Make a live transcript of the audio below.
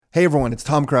Hey everyone, it's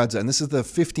Tom Karadza, and this is the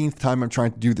 15th time I'm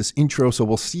trying to do this intro, so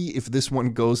we'll see if this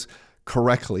one goes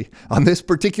correctly. On this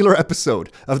particular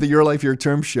episode of the Your Life, Your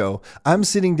Term show, I'm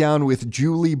sitting down with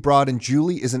Julie Broad, and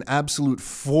Julie is an absolute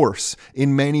force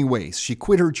in many ways. She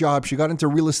quit her job, she got into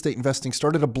real estate investing,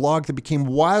 started a blog that became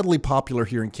wildly popular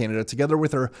here in Canada. Together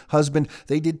with her husband,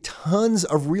 they did tons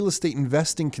of real estate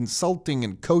investing, consulting,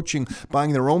 and coaching,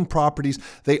 buying their own properties.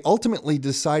 They ultimately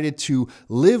decided to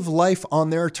live life on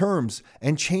their terms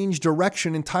and change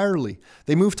direction entirely.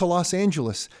 They moved to Los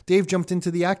Angeles. Dave jumped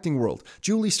into the acting world.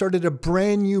 Julie started a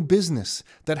brand new business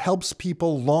that helps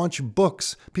people launch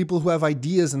books, people who have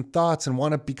ideas and thoughts and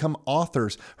want to become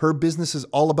authors. Her business is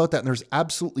all about that, and there's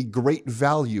absolutely great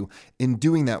value in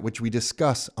doing that, which we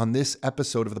discuss on this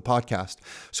episode of the podcast.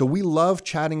 So we love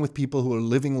chatting with people who are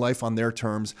living life on their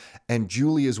terms, and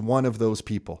Julie is one of those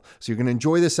people. So you're going to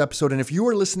enjoy this episode, and if you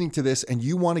are listening to this and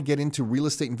you want to get into real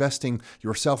estate investing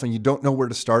yourself and you don't know where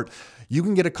to start, you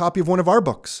can get a copy of one of our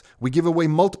books. We give away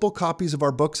multiple copies of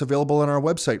our books available on our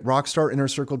website,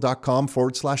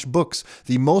 rockstarinnercircle.com/books.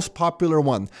 The most popular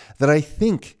one that I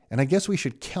think, and I guess we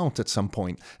should count at some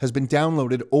point, has been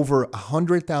downloaded over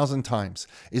 100,000 times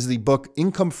is the book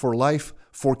Income for Life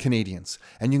for Canadians.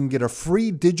 And you can get a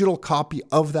free digital copy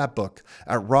of that book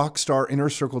at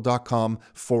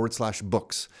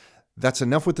rockstarinnercircle.com/books. That's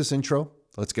enough with this intro.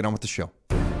 Let's get on with the show.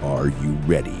 Are you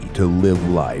ready to live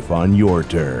life on your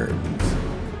terms?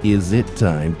 Is it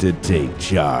time to take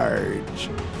charge?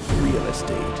 Real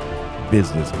estate,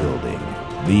 business building,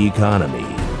 the economy,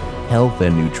 health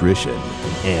and nutrition,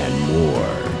 and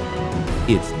more.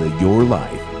 It's the Your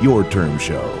Life, Your Term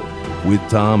show with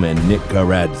Tom and Nick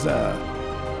Karadza.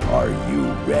 Are you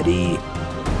ready?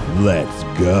 Let's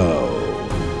go.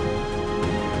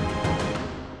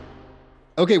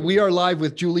 Okay, we are live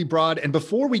with Julie Broad. And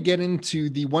before we get into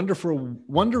the wonderful,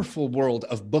 wonderful world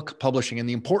of book publishing and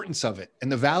the importance of it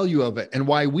and the value of it and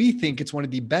why we think it's one of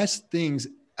the best things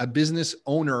a business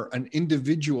owner, an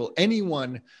individual,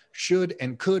 anyone should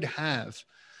and could have,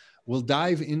 we'll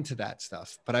dive into that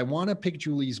stuff. But I want to pick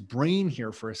Julie's brain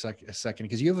here for a second,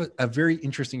 because you have a very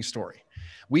interesting story.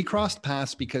 We crossed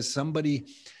paths because somebody,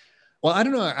 well, I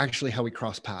don't know actually how we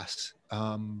crossed paths.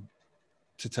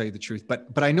 To tell you the truth,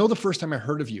 but I know the first time I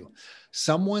heard of you,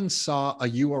 someone saw a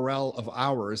URL of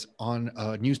ours on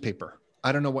a newspaper.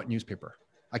 I don't know what newspaper.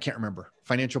 I can't remember.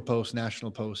 Financial Post,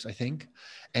 National Post, I think.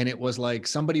 And it was like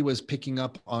somebody was picking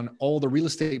up on all the real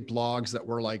estate blogs that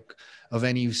were like of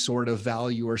any sort of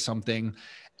value or something.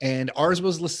 And ours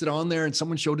was listed on there, and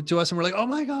someone showed it to us and we're like, oh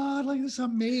my God, like this is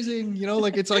amazing. You know,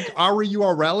 like it's like our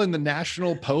URL in the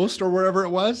National Post or wherever it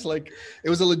was. Like it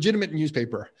was a legitimate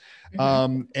newspaper.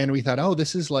 And we thought, oh,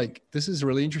 this is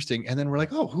really interesting. And then we're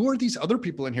like, oh, who are these other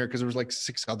people in here? Because there was like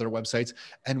 6 other websites.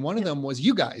 And one of them was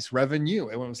you guys, Revenue.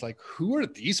 And it was like, who are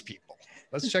these people?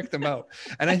 Let's check them out.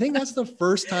 And I think that's the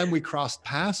first time we crossed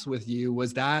paths with you,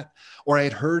 was that, or I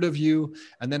had heard of you.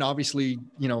 And then obviously,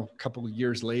 you know, a couple of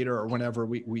years later or whenever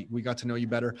we got to know you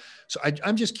better. So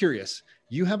I'm just curious,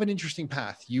 you have an interesting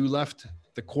path. You left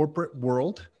the corporate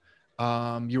world.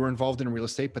 You were involved in real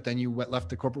estate, but then you left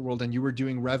the corporate world and you were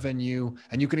doing revenue,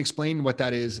 and you can explain what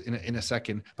that is in a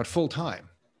second, but full time,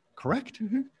 correct?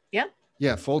 Mm-hmm. Yeah.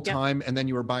 Yeah. Full time. Yeah. And then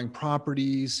you were buying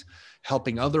properties,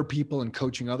 helping other people and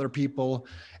coaching other people.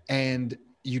 And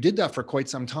you did that for quite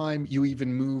some time. You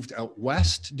even moved out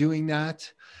west doing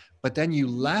that, but then you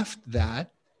left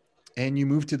that and you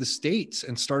moved to the States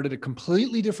and started a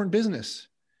completely different business.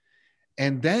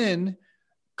 And then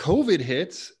COVID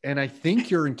hits, and I think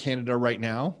you're in Canada right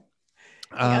now.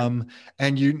 And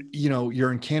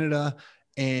you're in Canada,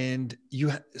 and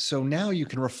so now you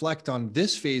can reflect on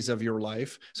this phase of your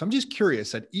life. So I'm just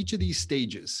curious, at each of these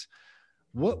stages,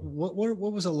 what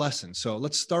was a lesson? So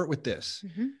let's start with this.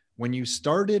 Mm-hmm. When you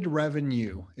started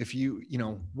Revenue,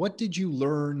 what did you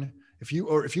learn? If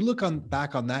you look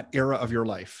back on that era of your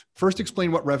life, first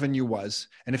explain what Revenue was.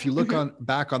 And if you look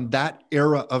back on that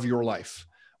era of your life,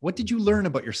 what did you learn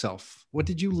about yourself? What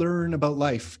did you learn about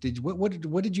life? What did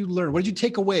you learn? What did you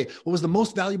take away? What was the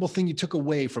most valuable thing you took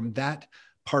away from that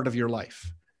part of your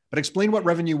life? But explain what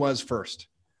Revenue was first,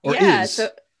 or is.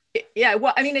 Yeah,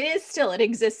 well, I mean, it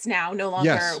exists now, no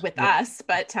longer with us,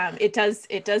 but it does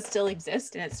still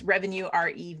exist, and it's Revenue,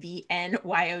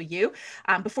 REVNYOU.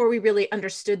 Before we really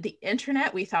understood the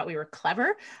internet, we thought we were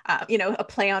clever, a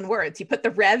play on words. You put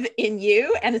the rev in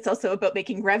you, and it's also about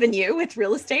making revenue with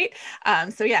real estate.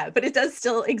 But it does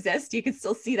still exist. You can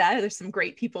still see that. There's some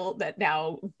great people that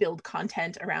now build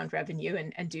content around revenue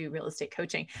and do real estate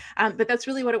coaching. But that's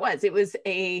really what it was. It was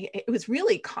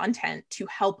really content to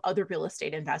help other real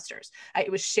estate investors investors.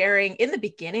 It was sharing. In the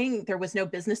beginning, there was no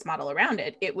business model around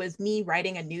it. It was me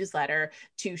writing a newsletter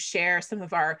to share some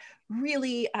of our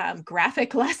really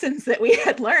graphic lessons that we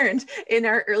had learned in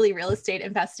our early real estate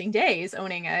investing days,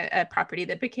 owning a property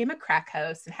that became a crack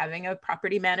house and having a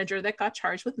property manager that got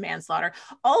charged with manslaughter.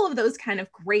 All of those kind of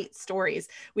great stories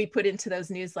we put into those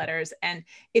newsletters. And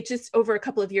it just, over a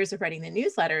couple of years of writing the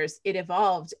newsletters, it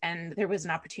evolved and there was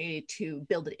an opportunity to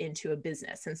build it into a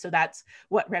business. And so that's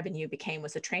what Revenue became,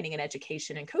 was a training and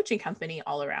education and coaching company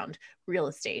all around real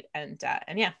estate. And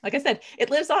yeah, like I said, it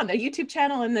lives on. The YouTube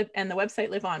channel and the website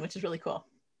live on, which is really cool.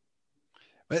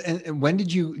 And when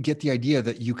did you get the idea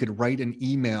that you could write an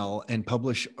email and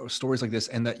publish stories like this,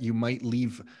 and that you might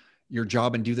leave your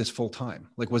job and do this full time?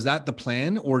 Like, was that the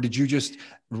plan, or did you just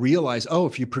realize, oh,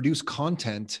 if you produce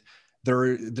content,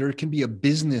 there can be a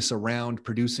business around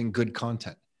producing good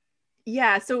content?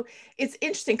 Yeah, so it's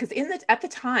interesting because at the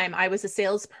time I was a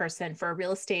salesperson for a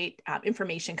real estate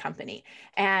information company,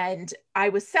 and I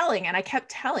was selling, and I kept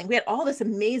telling, we had all this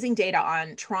amazing data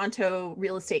on Toronto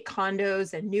real estate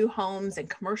condos and new homes and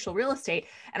commercial real estate,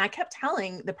 and I kept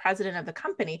telling the president of the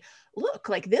company, look,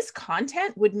 like this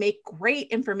content would make great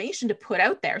information to put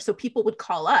out there, so people would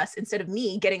call us instead of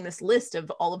me getting this list of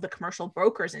all of the commercial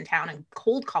brokers in town and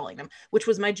cold calling them, which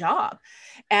was my job,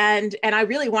 and I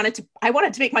really wanted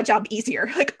to make my job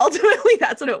easier. Like, ultimately,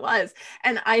 that's what it was.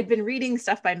 And I've been reading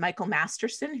stuff by Michael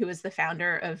Masterson, who is the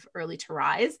founder of Early to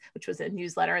Rise, which was a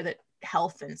newsletter that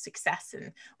health and success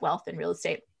and wealth and real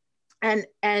estate. And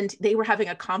they were having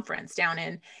a conference down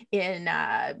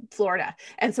in Florida.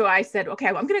 And so I said, okay,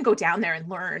 well, I'm going to go down there and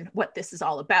learn what this is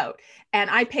all about. And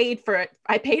I paid for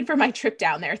my trip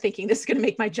down there thinking this is going to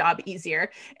make my job easier.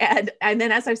 And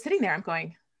then as I was sitting there, I'm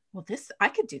going, well, I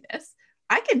could do this.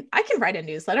 I can write a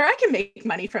newsletter. I can make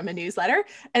money from a newsletter.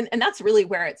 And that's really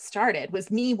where it started, was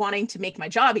me wanting to make my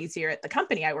job easier at the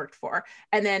company I worked for.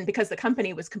 And then because the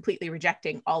company was completely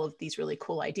rejecting all of these really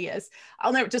cool ideas,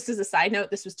 I'll never, just as a side note,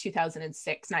 this was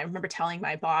 2006. And I remember telling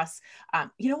my boss,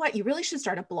 you know what, you really should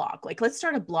start a blog. Like, let's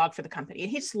start a blog for the company.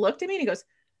 And he just looked at me and he goes,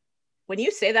 when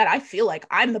you say that, I feel like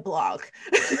I'm the blog.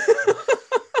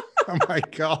 Oh my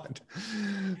God.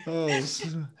 Oh.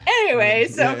 Anyway,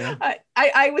 so yeah.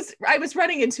 I was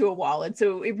running into a wall. And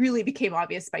so it really became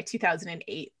obvious by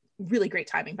 2008, really great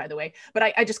timing, by the way, but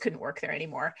I just couldn't work there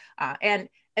anymore. And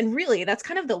really that's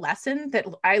kind of the lesson that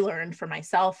I learned for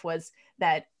myself, was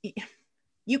that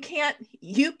you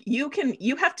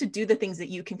have to do the things that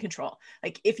you can control.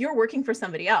 Like, if you're working for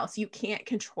somebody else, you can't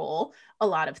control a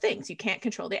lot of things. You can't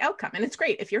control the outcome. And it's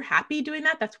great. If you're happy doing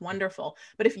that, that's wonderful.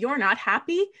 But if you're not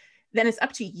happy, then it's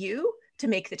up to you to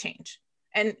make the change.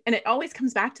 And it always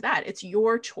comes back to that. It's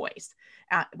your choice.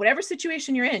 Whatever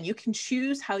situation you're in, you can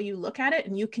choose how you look at it,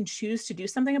 and you can choose to do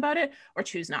something about it or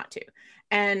choose not to.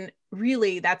 And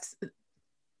really, that's,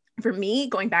 for me,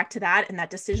 going back to that and that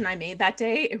decision I made that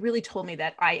day, it really told me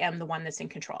that I am the one that's in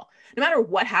control. No matter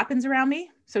what happens around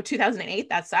me. So 2008,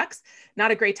 that sucks.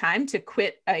 Not a great time to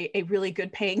quit a really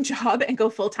good paying job and go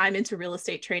full-time into real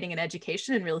estate trading and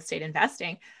education and real estate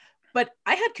investing. But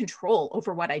I had control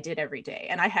over what I did every day.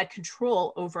 And I had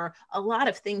control over a lot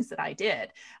of things that I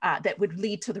did that would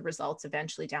lead to the results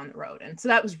eventually down the road. And so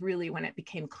that was really when it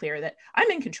became clear that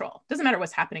I'm in control. Doesn't matter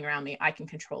what's happening around me. I can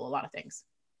control a lot of things.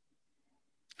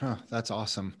 Oh, that's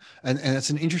awesome. And it's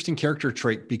an interesting character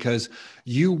trait, because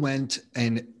you went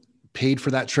and paid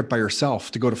for that trip by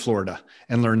yourself to go to Florida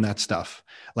and learn that stuff.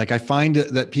 Like, I find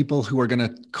that people who are going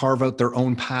to carve out their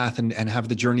own path and have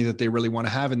the journey that they really want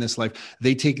to have in this life,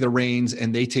 they take the reins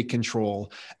and they take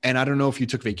control. And I don't know if you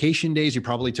took vacation days, you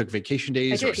probably took vacation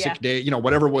days or sick day,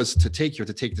 whatever it was to take, you have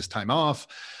to take this time off.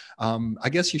 I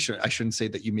guess I shouldn't say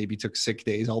that you maybe took sick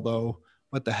days, although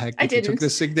what the heck? You took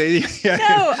this sick day? Yeah.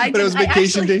 No, I didn't. But it was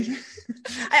vacation day.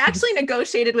 I actually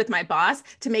negotiated with my boss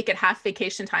to make it half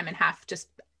vacation time and half just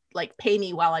like pay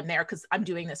me while I'm there, because I'm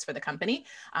doing this for the company.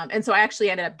 And so I actually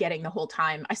ended up getting the whole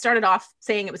time. I started off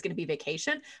saying it was going to be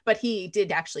vacation, but he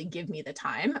did actually give me the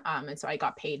time. And so I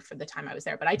got paid for the time I was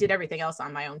there, but I did everything else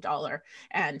on my own dollar.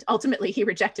 And ultimately he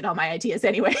rejected all my ideas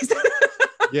anyways.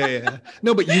 Yeah.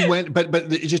 No, but you went, but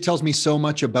it just tells me so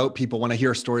much about people when I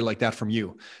hear a story like that from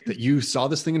you, that you saw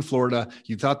this thing in Florida,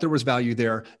 you thought there was value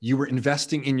there, you were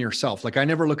investing in yourself. Like, I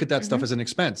never look at that stuff as an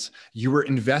expense. You were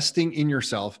investing in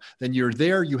yourself. Then you're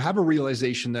there, you have a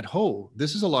realization that, oh,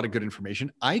 this is a lot of good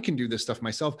information. I can do this stuff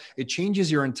myself. It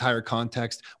changes your entire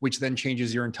context, which then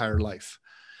changes your entire life.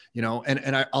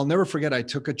 I'll never forget, I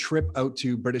took a trip out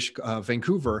to British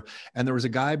Vancouver, and there was a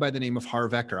guy by the name of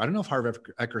Harv Eker. I don't know if Harv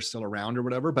Eker is still around or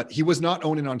whatever, but he was not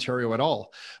owned in Ontario at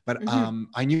all. But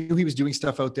I knew he was doing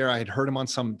stuff out there. I had heard him on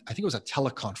I think it was a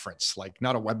teleconference, like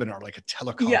not a webinar, like a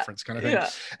teleconference kind of thing. Yeah.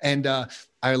 And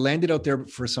I landed out there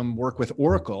for some work with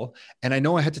Oracle, and I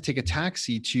know I had to take a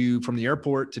taxi from the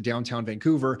airport to downtown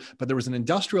Vancouver, but there was an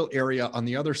industrial area on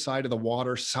the other side of the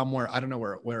water somewhere. I don't know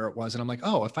where it was. And I'm like,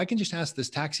 oh, if I can just ask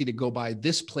this taxi to go by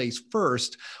this place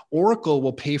first, Oracle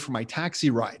will pay for my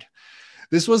taxi ride.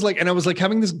 This was like, and I was like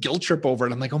having this guilt trip over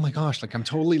it. I'm like, oh my gosh, like I'm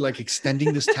totally like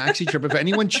extending this taxi trip. If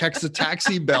anyone checks the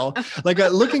taxi bell, like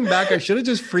looking back, I should have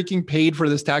just freaking paid for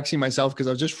this taxi myself, because I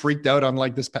was just freaked out on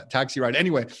like this taxi ride.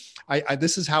 Anyway,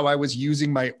 this is how I was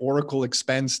using my Oracle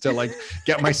expense to like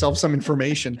get myself some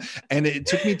information. And it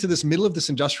took me to this middle of this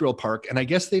industrial park. And I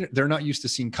guess they're not used to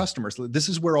seeing customers. This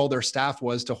is where all their staff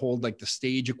was to hold like the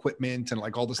stage equipment and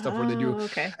like all the stuff where they do.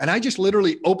 Okay. And I just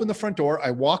literally opened the front door.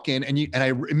 I walk in and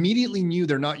I immediately knew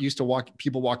they're not used to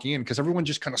people walking in, because everyone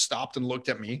just kind of stopped and looked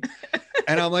at me.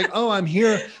 And I'm like, oh, I'm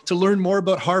here to learn more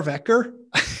about Harv Eker.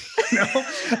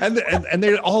 And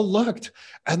they all looked,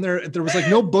 and there was like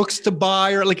no books to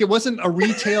buy, or like it wasn't a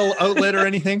retail outlet or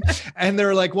anything. And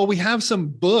they're like, well, we have some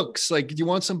books. Like, do you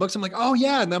want some books? I'm like, oh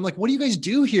yeah. And I'm like, what do you guys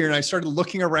do here? And I started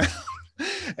looking around.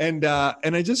 And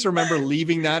I just remember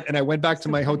leaving that, and I went back to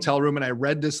my hotel room and I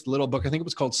read this little book. I think it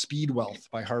was called Speed Wealth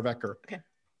by Harv Eker. Okay.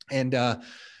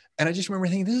 And I just remember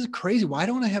thinking, this is crazy. Why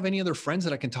don't I have any other friends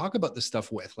that I can talk about this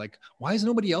stuff with? Like, why is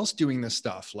nobody else doing this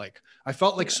stuff? Like, I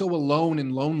felt like so alone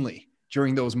and lonely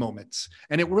during those moments.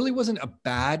 And it really wasn't a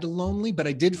bad lonely, but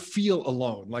I did feel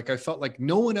alone. Like I felt like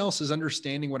no one else is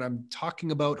understanding what I'm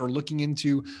talking about or looking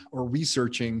into or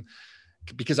researching,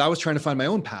 because I was trying to find my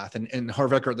own path. And Harv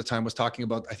Eker at the time was talking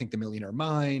about, I think, the Millionaire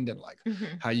Mind and like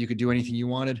how you could do anything you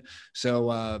wanted.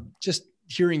 So just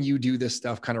hearing you do this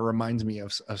stuff kind of reminds me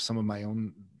of some of my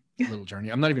own little journey.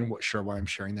 I'm not even sure why I'm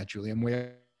sharing that, Julie. I'm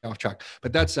way off track,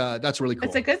 but that's really cool.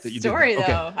 It's a good story though.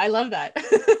 Okay. I love that.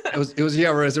 it was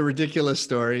a ridiculous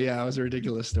story. Yeah, it was a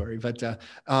ridiculous story, but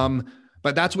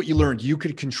that's what you learned. You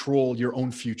could control your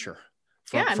own future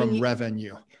from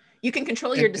revenue. You can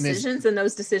control your decisions, and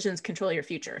those decisions control your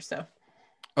future. So.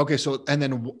 Okay. So, and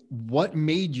then what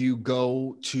made you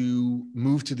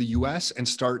move to the US and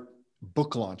start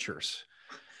Book Launchers?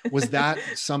 Was that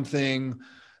something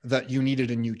that you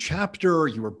needed a new chapter?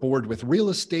 You were bored with real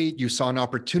estate. You saw an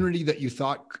opportunity that you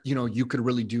thought, you could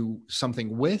really do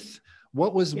something with.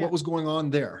 What was going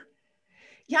on there?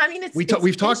 Yeah. I mean,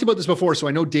 we've talked about this before, so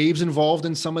I know Dave's involved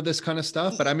in some of this kind of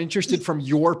stuff, but I'm interested from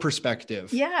your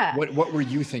perspective. Yeah. What were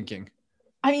you thinking?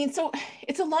 I mean, so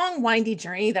it's a long, windy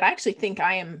journey that I actually think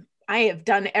I have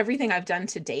done everything I've done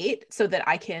to date so that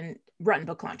I can run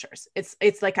Book Launchers.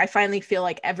 It's like I finally feel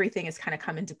like everything has kind of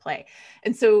come into play.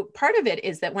 And so part of it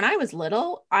is that when I was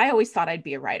little, I always thought I'd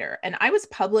be a writer. And I was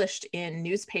published in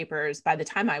newspapers by the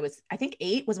time I think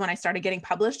 8 was when I started getting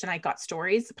published, and I got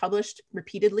stories published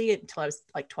repeatedly until I was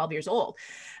like 12 years old.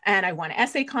 And I won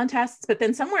essay contests, but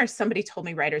then somewhere somebody told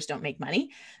me writers don't make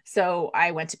money. So I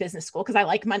went to business school because I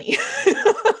like money.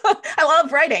 I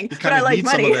love writing, but I like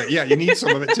money. Some of it. Yeah, you need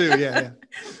some of it too. Yeah.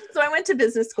 So I went to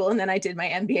business school, and then I did my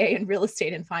MBA in real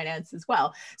estate and finance as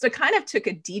well. So it kind of took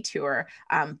a detour,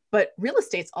 but real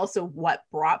estate's also what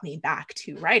brought me back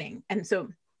to writing. And so,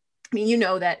 I mean,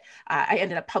 that I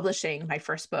ended up publishing my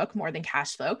first book, More Than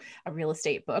Cash Flow, a real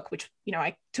estate book, which,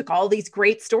 I took all these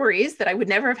great stories that I would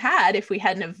never have had if we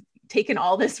hadn't have taken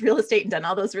all this real estate and done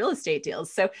all those real estate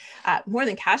deals. So More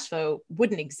Than Cash Flow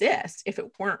wouldn't exist if it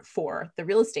weren't for the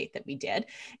real estate that we did.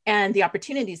 And the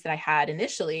opportunities that I had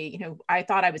initially, I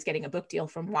thought I was getting a book deal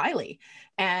from Wiley.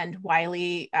 And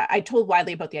Wiley, I told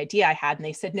Wiley about the idea I had, and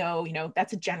they said, no,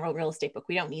 that's a general real estate book.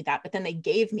 We don't need that. But then they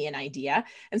gave me an idea.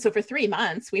 And so for 3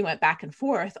 months, we went back and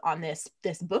forth on this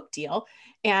book deal.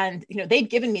 And, they'd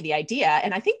given me the idea,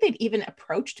 and I think they'd even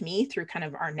approached me through kind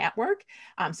of our network.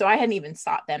 So I hadn't even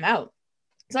sought them out.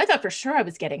 So I thought for sure I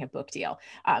was getting a book deal.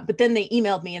 But then they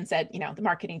emailed me and said, the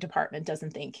marketing department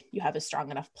doesn't think you have a strong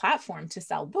enough platform to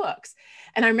sell books.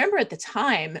 And I remember at the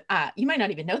time, you might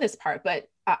not even know this part, but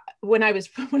when I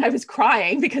was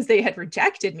crying because they had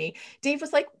rejected me, Dave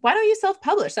was like, why don't you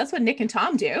self-publish? That's what Nick and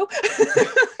Tom do.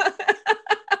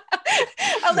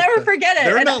 I'll never forget it.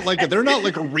 They're not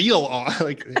like a real,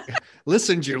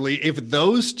 listen, Julie, if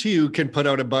those two can put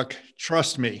out a book,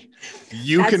 trust me,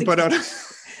 you can put out.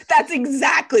 That's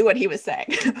exactly what he was saying.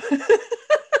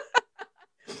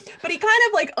 But he kind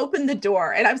of like opened the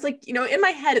door. And I was like, in my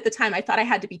head at the time, I thought I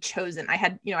had to be chosen. I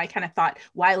had, I kind of thought,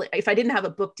 why, if I didn't have a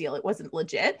book deal, it wasn't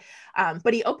legit.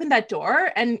 But he opened that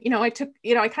door and,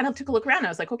 I kind of took a look around. I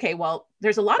was like, okay, well,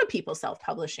 there's a lot of people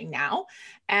self-publishing now.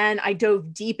 And I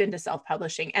dove deep into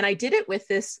self-publishing, and I did it with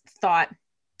this thought,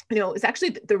 it was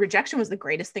actually, the rejection was the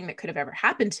greatest thing that could have ever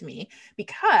happened to me,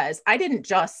 because I didn't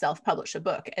just self-publish a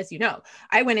book. As you know,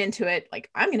 I went into it like,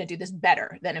 I'm going to do this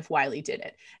better than if Wiley did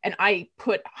it. And I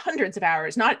put hundreds of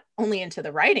hours, not only into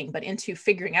the writing, but into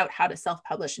figuring out how to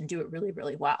self-publish and do it really,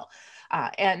 really well.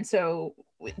 And so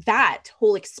that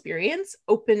whole experience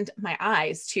opened my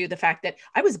eyes to the fact that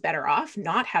I was better off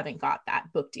not having got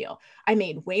that book deal. I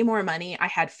made way more money. I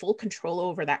had full control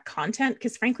over that content,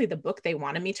 because frankly, the book they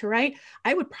wanted me to write,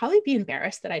 I would probably be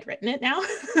embarrassed that I'd written it now.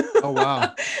 Oh,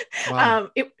 wow.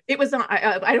 Wow. It was,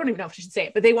 I don't even know if I should say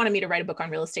it, but they wanted me to write a book on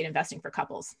real estate investing for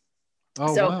couples.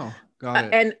 Oh, so, wow. Got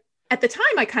it. And at the time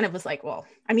I kind of was like, well,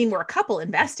 I mean, we're a couple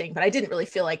investing, but I didn't really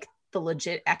feel like the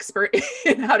legit expert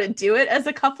in how to do it as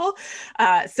a couple.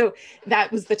 So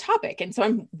that was the topic. And so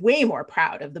I'm way more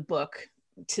proud of the book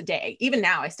today. Even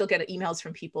now, I still get emails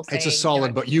from people saying, it's a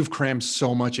solid book. You've crammed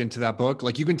so much into that book.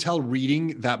 Like, you can tell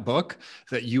reading that book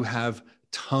that you have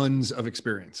tons of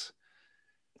experience.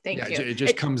 Thank you. It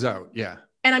just comes out. Yeah.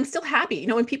 And I'm still happy.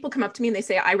 When people come up to me and they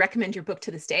say, I recommend your book to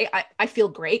this day, I feel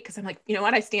great, because I'm like, you know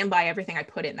what? I stand by everything I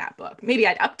put in that book. Maybe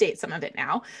I'd update some of it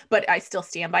now, but I still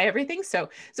stand by everything. So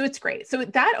it's great. So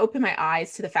that opened my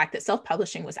eyes to the fact that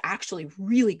self-publishing was actually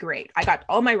really great. I got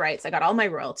all my rights. I got all my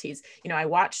royalties. I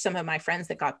watched some of my friends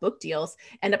that got book deals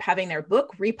end up having their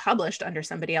book republished under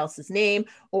somebody else's name,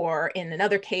 or in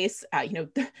another case,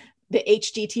 the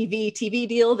HGTV TV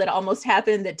deal that almost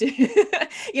happened, that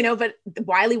but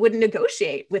Wiley wouldn't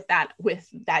negotiate with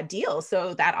that deal.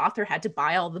 So that author had to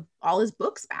buy all his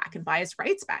books back and buy his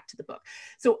rights back to the book.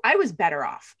 So I was better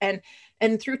off.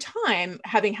 And through time,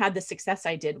 having had the success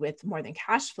I did with More Than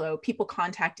Cash Flow, people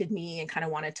contacted me and kind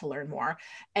of wanted to learn more.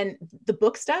 And the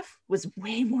book stuff was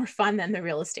way more fun than the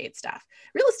real estate stuff.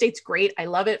 Real estate's great. I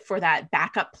love it for that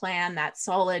backup plan, that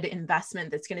solid investment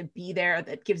that's going to be there,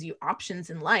 that gives you options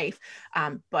in life.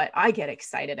 But I get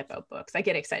excited about books. I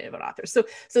get excited about authors.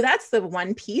 So that's the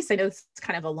one piece. I know it's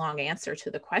kind of a long answer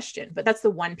to the question, but that's the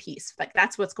one piece. Like,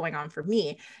 that's what's going on for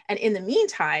me. And in the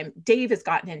meantime, Dave has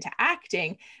gotten into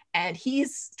acting, and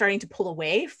he's starting to pull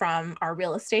away from our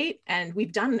real estate. And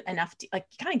we've done enough, like,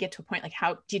 you kind of get to a point, like,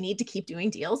 how do you need to keep doing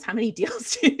deals? How many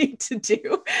deals do you need to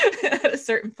do at a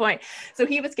certain point? So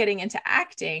he was getting into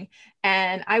acting,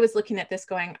 and I was looking at this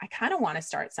going, I kind of want to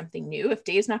start something new. If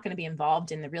Dave's not going to be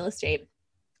involved in the real estate,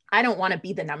 I don't want to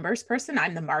be the numbers person.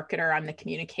 I'm the marketer, I'm the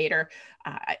communicator.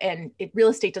 And real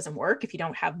estate doesn't work if you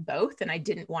don't have both. And I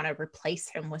didn't want to replace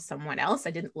him with someone else.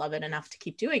 I didn't love it enough to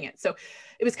keep doing it. So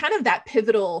it was kind of that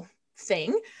pivotal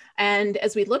thing. And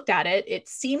as we looked at it, it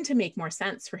seemed to make more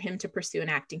sense for him to pursue an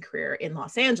acting career in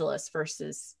Los Angeles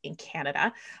versus in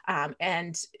Canada.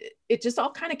 And it just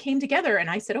all kind of came together. And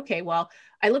I said, okay, well,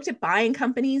 I looked at buying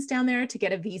companies down there to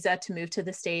get a visa to move to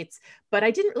the States, but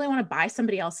I didn't really want to buy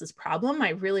somebody else's problem. I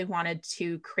really wanted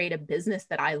to create a business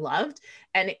that I loved.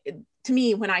 And to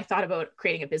me, when I thought about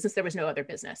creating a business, there was no other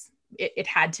business. It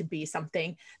had to be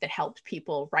something that helped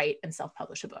people write and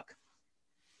self-publish a book.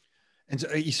 And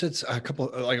so you said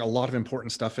a lot of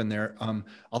important stuff in there.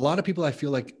 A lot of people, I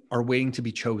feel like, are waiting to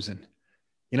be chosen.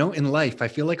 In life, I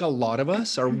feel like a lot of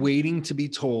us are waiting to be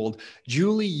told,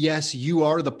 Julie, yes, you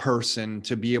are the person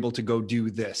to be able to go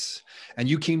do this. And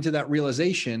you came to that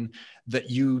realization that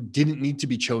you didn't need to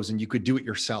be chosen. You could do it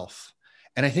yourself.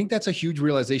 And I think that's a huge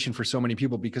realization for so many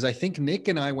people, because I think Nick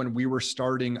and I, when we were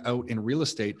starting out in real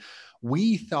estate,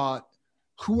 we thought,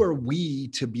 who are we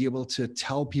to be able to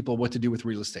tell people what to do with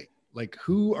real estate? Like,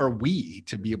 who are we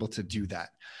to be able to do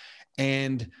that?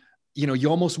 And, you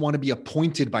almost want to be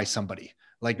appointed by somebody.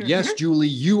 Like, yes, Julie,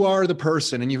 you are the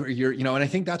person. And you're, and I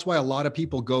think that's why a lot of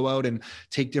people go out and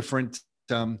take different,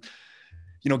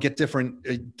 get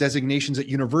different designations at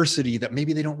university that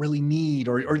maybe they don't really need,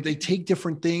 or they take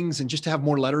different things and just to have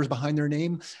more letters behind their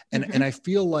name. And I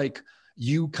feel like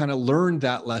you kind of learned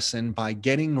that lesson by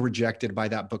getting rejected by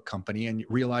that book company and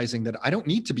realizing that I don't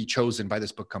need to be chosen by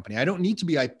this book company. I don't need to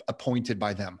be appointed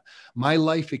by them. My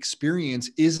life experience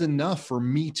is enough for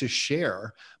me to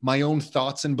share my own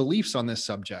thoughts and beliefs on this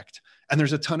subject. And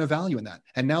there's a ton of value in that.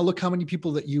 And now look how many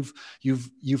people that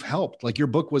you've helped. Like, your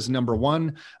book was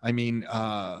 #1. I mean,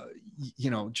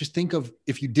 just think of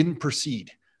if you didn't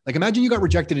proceed. Like, imagine you got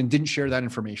rejected and didn't share that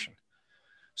information.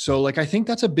 So I think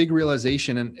that's a big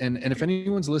realization. And if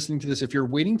anyone's listening to this, if you're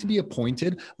waiting to be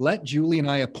appointed, let Julie and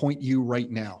I appoint you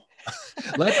right now.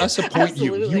 Let us appoint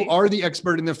you. Absolutely. You are the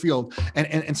expert in the field.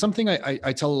 And something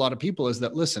I tell a lot of people is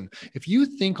that, listen, if you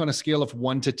think on a scale of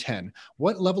 1 to 10,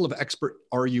 what level of expert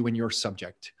are you in your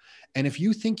subject? And if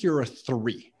you think you're a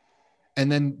 3, and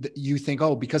then you think,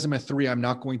 oh, because I'm a 3, I'm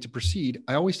not going to proceed.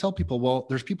 I always tell people, well,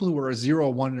 there's people who are a 0, a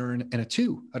 1, and a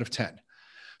 2 out of 10.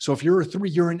 So if you're a 3,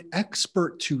 you're an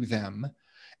expert to them.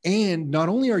 And not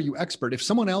only are you expert, if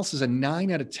someone else is a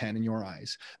 9 out of 10 in your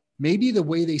eyes, maybe the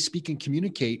way they speak and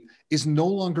communicate is no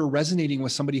longer resonating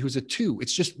with somebody who's a 2.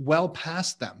 It's just well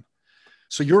past them.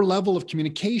 So your level of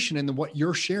communication and what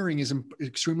you're sharing is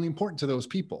extremely important to those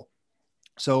people.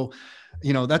 So,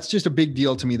 that's just a big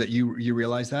deal to me that you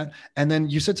realize that. And then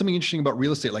you said something interesting about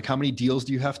real estate, like how many deals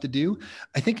do you have to do?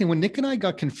 I think when Nick and I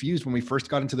got confused when we first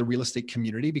got into the real estate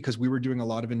community, because we were doing a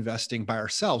lot of investing by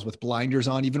ourselves with blinders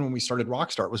on, even when we started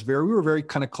Rockstar, we were very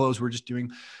kind of close. We were just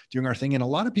doing our thing. And a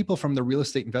lot of people from the real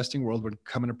estate investing world would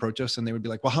come and approach us and they would be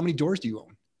like, well, how many doors do you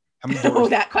own? How many doors? Oh,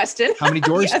 that question. How many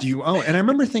doors Yes. do you own? And I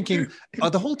remember thinking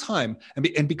the whole time,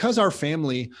 and because our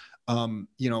family,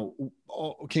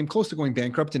 came close to going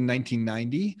bankrupt in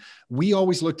 1990, we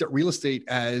always looked at real estate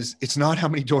as, it's not how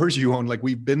many doors you own. Like,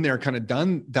 we've been there, kind of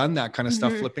done that kind of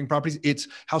stuff, flipping properties. It's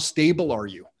how stable are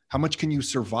you? How much can you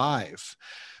survive?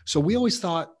 So we always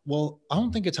thought, well, I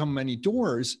don't think it's how many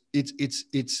doors.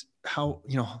 It's how,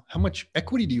 how much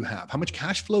equity do you have? How much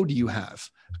cash flow do you have?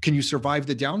 Can you survive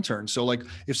the downturn? So like,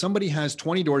 if somebody has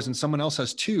 20 doors and someone else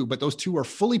has 2, but those 2 are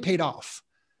fully paid off,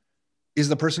 is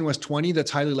the person who has 20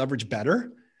 that's highly leveraged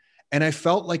better? And I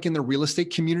felt like in the real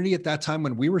estate community at that time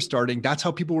when we were starting, that's how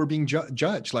people were being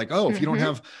judged. Like, oh, if you don't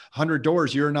have 100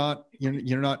 doors, you're not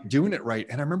doing it right.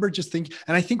 And I remember just thinking,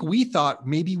 and I think we thought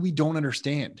maybe we don't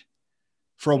understand.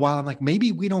 For a while, I'm like,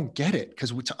 maybe we don't get it,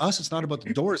 because to us, it's not about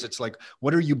the doors. It's like,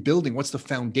 what are you building? What's the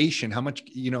foundation? How much,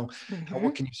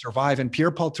 what can you survive? And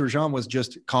Pierre-Paul Turgeon was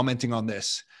just commenting on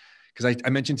this, because I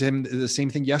mentioned to him the same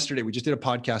thing yesterday. We just did a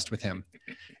podcast with him,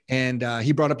 and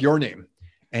he brought up your name,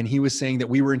 and he was saying that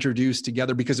we were introduced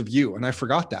together because of you. And I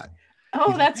forgot that.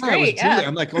 Oh, that's great. Yeah.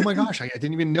 I'm like, oh my gosh, I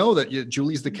didn't even know that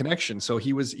Julie's the connection. So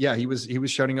he was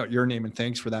shouting out your name, and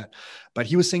thanks for that. But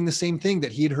he was saying the same thing,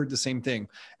 that he had heard the same thing.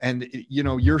 And,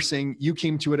 you're saying you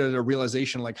came to it at a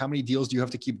realization, like, how many deals do you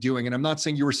have to keep doing? And I'm not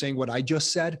saying you were saying what I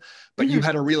just said, but you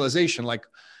had a realization, like,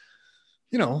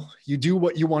 you do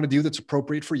what you want to do that's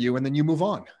appropriate for you, and then you move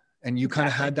on. And you kind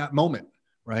of had that moment.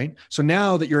 Right. So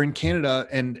now that you're in Canada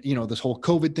and, this whole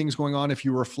COVID thing's going on, if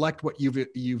you reflect what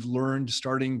you've learned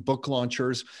starting Book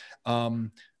Launchers,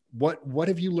 what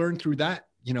have you learned through that,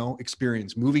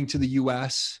 experience, moving to the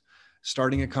US,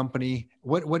 starting a company?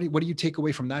 What do you take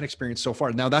away from that experience so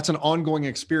far? Now that's an ongoing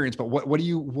experience, but what are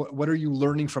you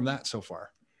learning from that so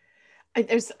far?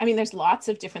 There's lots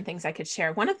of different things I could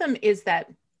share. One of them is that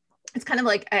it's kind of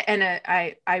like, and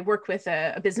I work with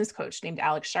a business coach named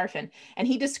Alex Sharfin, and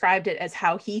he described it as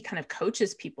how he kind of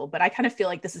coaches people, but I kind of feel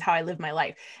like this is how I live my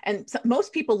life. And so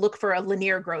most people look for a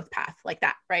linear growth path like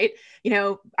that, right?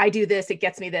 I do this, it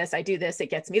gets me this. I do this, it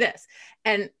gets me this.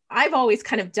 And I've always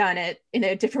kind of done it in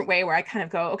a different way, where I kind of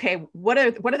go, okay, what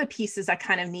are the pieces I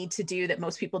kind of need to do that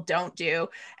most people don't do?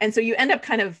 And so you end up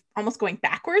kind of almost going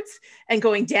backwards and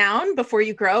going down before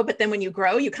you grow. But then when you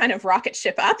grow, you kind of rocket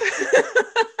ship up.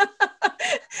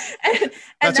 and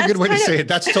that's a good way to say it.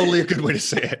 That's totally a good way to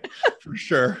say it, for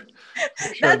sure.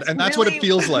 And that's what it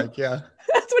feels like. Yeah.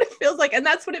 That's what it feels like. And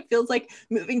that's what it feels like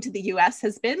moving to the US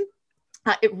has been.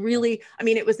 It really,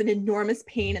 it was an enormous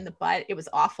pain in the butt. It was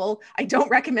awful. I don't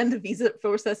recommend the visa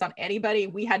process on anybody.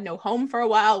 We had no home for a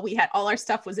while. We had all our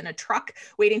stuff was in a truck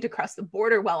waiting to cross the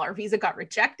border while our visa got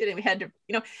rejected. And we had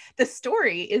to, the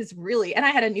story is really, and I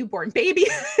had a newborn baby.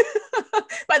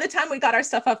 By the time we got our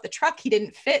stuff off the truck, he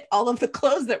didn't fit all of the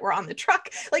clothes that were on the truck.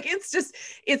 Like,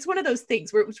 it's one of those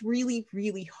things where it was really,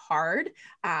 really hard.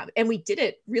 And we did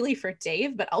it really for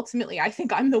Dave, but ultimately I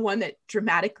think I'm the one that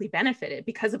dramatically benefited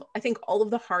because of, I think, all of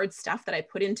the hard stuff that I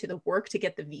put into the work to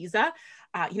get the visa.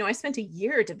 I spent a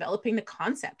year developing the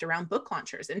concept around Book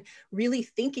Launchers and really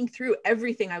thinking through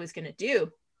everything I was going to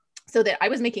do, so that I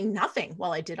was making nothing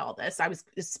while I did all this. I was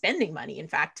spending money, in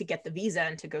fact, to get the visa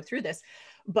and to go through this.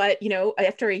 But,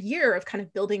 after a year of kind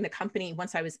of building the company,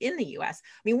 once I was in the US,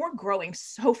 we're growing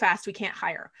so fast. We can't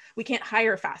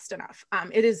hire fast enough.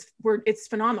 It's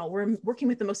phenomenal. We're working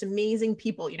with the most amazing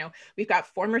people. We've got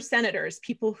former senators,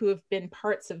 people who have been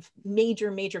parts of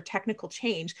major technical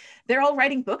change. They're all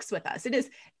writing books with us.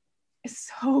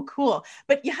 It's so cool,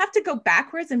 but you have to go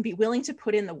backwards and be willing to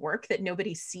put in the work that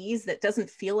nobody sees, that doesn't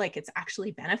feel like it's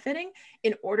actually benefiting,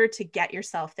 in order to get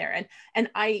yourself there. And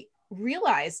I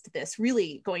realized this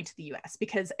really going to the US,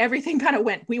 because everything kind of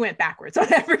we went backwards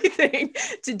on everything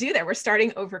to do there. We're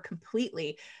starting over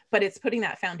completely, but it's putting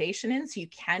that foundation in so you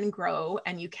can grow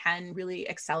and you can really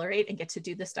accelerate and get to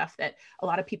do the stuff that a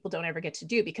lot of people don't ever get to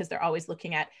do, because they're always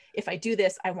looking at, if I do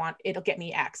this, it'll get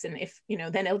me X. And if,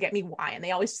 then it'll get me Y. And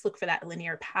they always just look for that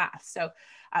linear path. So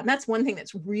that's one thing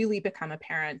that's really become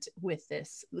apparent with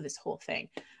this whole thing.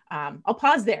 I'll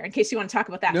pause there in case you want to talk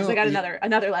about that, because I got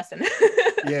another lesson.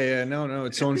 No,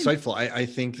 it's so insightful. I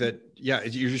think that,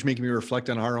 you're just making me reflect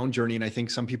on our own journey. And I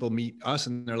think some people meet us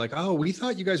and they're like, oh, we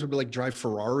thought you guys would like drive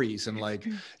Ferraris and like,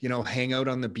 hang out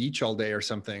on the beach all day or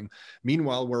something.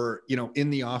 Meanwhile, we're, in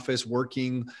the office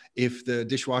working. If the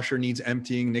dishwasher needs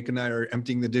emptying, Nick and I are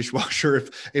emptying the dishwasher.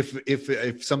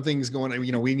 If something's going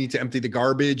on, we need to empty the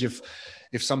garbage.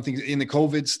 If something's in the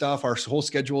COVID stuff, our whole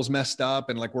schedule is messed up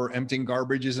and like we're emptying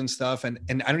garbages and stuff. And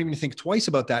I don't even think twice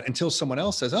about that until someone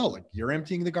else says, oh, like you're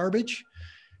emptying the garbage.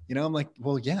 I'm like,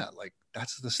 well, yeah, like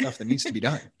that's the stuff that needs to be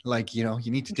done. Like, you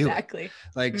need to do it.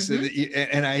 Like, so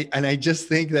and I just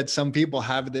think that some people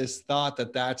have this thought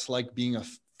that that's like being a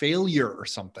failure or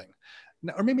something.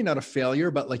 Or maybe not a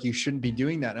failure, but like you shouldn't be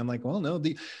doing that. And I'm like, well, no,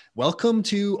 welcome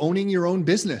to owning your own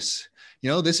business.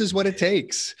 This is what it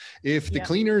takes. If the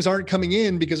cleaners aren't coming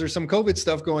in because there's some COVID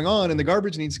stuff going on and the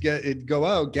garbage needs to go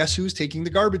out, guess who's taking the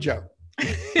garbage out?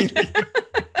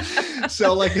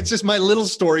 So like, it's just my little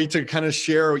story to kind of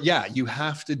share. Yeah, you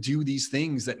have to do these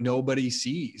things that nobody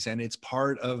sees, and it's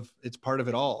part of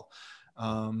it all.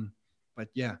 But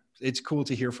yeah, it's cool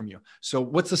to hear from you. So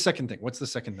what's the second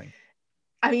thing?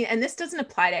 I mean, and this doesn't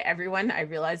apply to everyone. I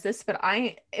realize this, but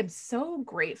I am so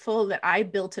grateful that I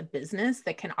built a business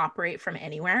that can operate from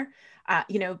anywhere.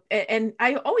 And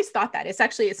I always thought that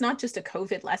it's not just a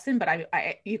COVID lesson, but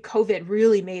COVID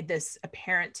really made this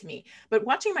apparent to me. But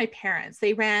watching my parents,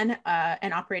 they ran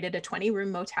and operated a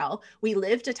 20-room motel. We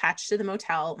lived attached to the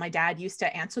motel. My dad used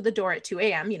to answer the door at 2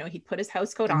 a.m. He'd put his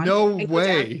house coat on. No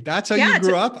way. That's how you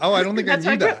grew up? Oh, I don't think I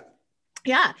knew that.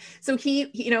 Yeah. So he,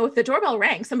 if the doorbell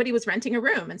rang, somebody was renting a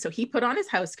room. And so he put on his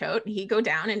house coat and he'd go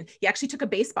down, and he actually took a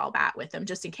baseball bat with him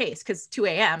just in case, because 2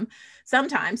 a.m.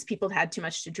 sometimes people had too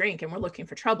much to drink and were looking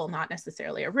for trouble, not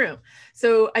necessarily a room.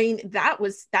 So, I mean,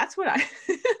 that's what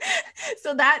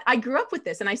so that I grew up with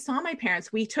this, and I saw my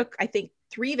parents, we took, I think,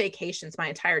 3 vacations my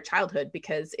entire childhood,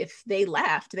 because if they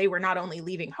left, they were not only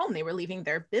leaving home, they were leaving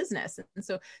their business. And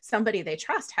so somebody they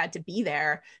trust had to be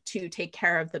there to take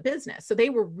care of the business. So they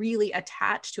were really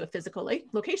attached to a physical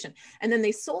location. And then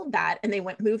they sold that and they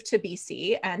moved to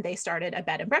BC, and they started a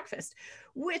bed and breakfast,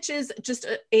 which is just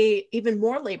a even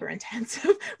more labor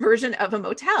intensive version of a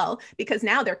motel, because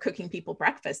now they're cooking people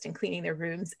breakfast and cleaning their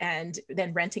rooms and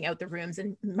then renting out the rooms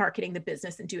and marketing the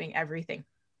business and doing everything.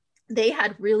 They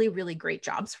had really, really great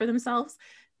jobs for themselves,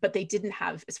 but they didn't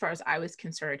have, as far as I was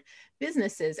concerned,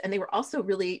 businesses. And they were also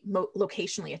really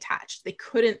locationally attached. They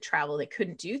couldn't travel, they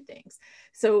couldn't do things.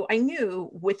 So I knew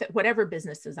with whatever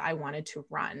businesses I wanted to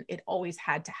run, it always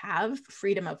had to have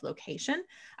freedom of location,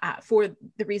 for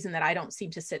the reason that I don't seem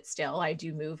to sit still. I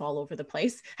do move all over the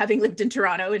place, having lived in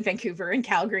Toronto and Vancouver and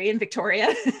Calgary and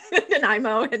Victoria and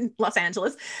Nanaimo and Los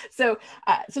Angeles. So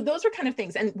those were kind of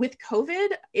things. And with COVID,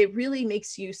 it really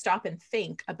makes you stop and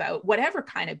think about whatever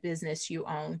kind of business you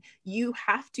own. You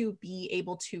have to be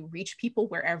able to reach people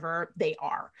wherever they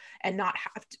are, and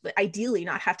ideally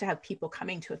not have to have people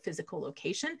coming to a physical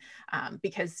location,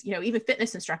 because even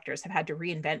fitness instructors have had to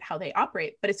reinvent how they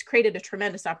operate. But it's created a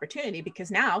tremendous opportunity, because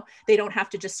now they don't have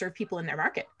to just serve people in their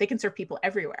market, they can serve people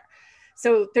everywhere.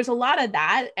 So there's a lot of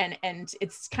that, and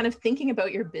it's kind of thinking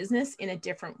about your business in a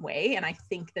different way. And I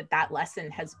think that lesson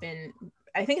has been,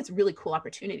 I think it's a really cool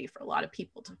opportunity for a lot of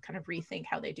people to kind of rethink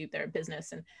how they do their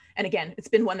business. And again, it's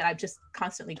been one that I'm just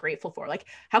constantly grateful for. Like,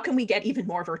 how can we get even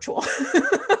more virtual?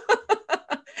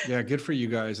 Yeah, good for you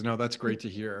guys. No, that's great to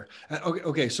hear.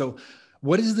 Okay. So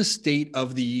what is the state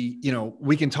of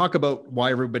we can talk about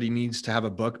why everybody needs to have a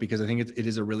book, because I think it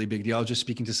is a really big deal. I was just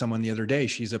speaking to someone the other day.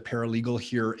 She's a paralegal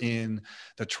here in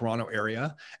the Toronto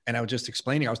area. And I was just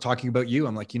explaining, I was talking about you.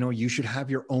 I'm like, you should have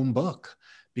your own book,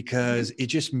 because it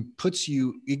just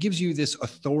it gives you this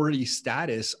authority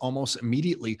status almost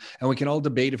immediately. And we can all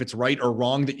debate if it's right or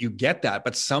wrong that you get that,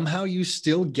 but somehow you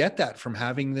still get that from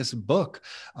having this book.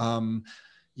 And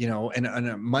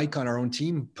Mike on our own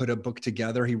team put a book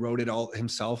together. He wrote it all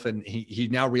himself, and he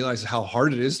now realizes how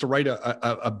hard it is to write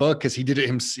a book, because he did it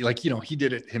he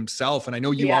did it himself. And I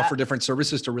know you offer different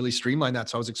services to really streamline that.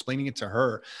 So I was explaining it to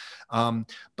her.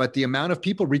 But the amount of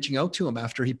people reaching out to him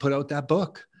after he put out that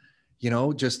book,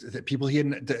 just the people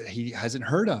he hasn't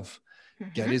heard of,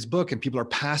 get his book, and people are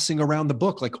passing around the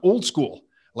book like old school.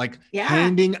 like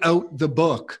handing out the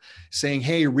book, saying,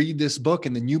 hey, read this book.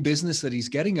 And the new business that he's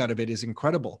getting out of it is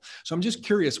incredible. So I'm just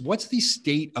curious, what's the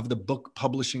state of the book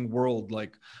publishing world?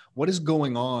 Like, what is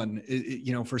going on?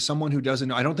 You know, for someone who doesn't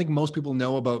know, I don't think most people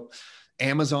know about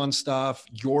Amazon stuff,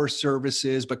 your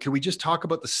services, but can we just talk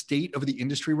about the state of the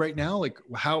industry right now? Like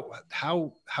how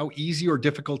easy or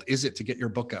difficult is it to get your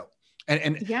book out?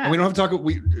 And we don't have to talk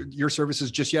about your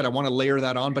services just yet. I want to layer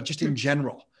that on, but just in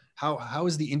general, how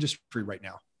is the industry right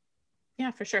now? Yeah,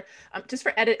 for sure. Just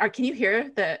for edit, can you hear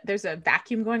there's a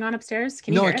vacuum going on upstairs?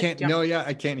 Can you hear I can't. No,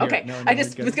 I can't hear it. No, I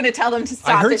just was going to tell them to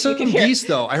stop. I heard some geese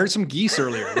though. I heard some geese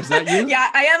earlier. Was that you? Yeah,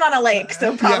 I am on a lake,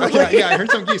 so probably. Yeah, I heard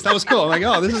some geese. That was cool. I'm like,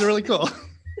 oh, this is really cool.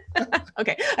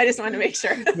 Okay, I just wanted to make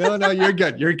sure. No, you're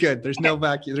good. You're good. There's no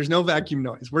vacuum. There's no vacuum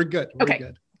noise. We're good. We're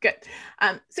good. Good.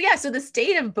 So the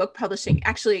state of book publishing,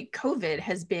 actually COVID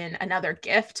has been another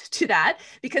gift to that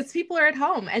because people are at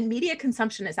home and media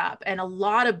consumption is up and a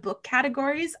lot of book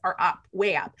categories are up,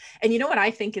 way up. And you know what I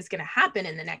think is going to happen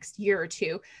in the next year or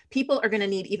two? People are going to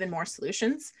need even more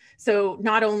solutions. So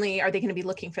not only are they going to be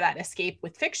looking for that escape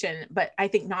with fiction, but I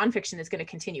think nonfiction is going to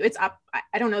continue. It's up.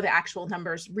 I don't know the actual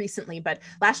numbers recently, but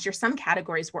last year, some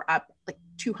categories were up like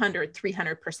 200,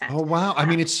 300%. Oh, wow. I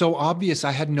mean, it's so obvious.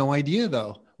 I had no idea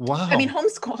though. Wow. I mean,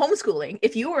 homeschooling,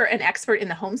 if you were an expert in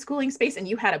the homeschooling space and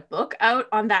you had a book out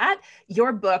on that,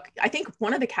 your book, I think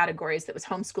one of the categories that was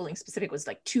homeschooling specific was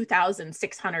like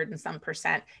 2,600 and some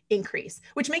 % increase,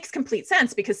 which makes complete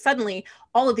sense because suddenly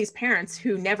all of these parents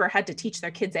who never had to teach their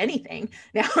kids anything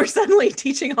now are suddenly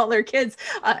teaching all their kids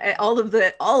all of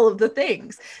the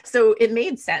things. So it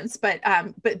made sense, but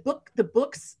the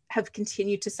books have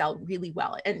continued to sell really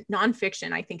well. And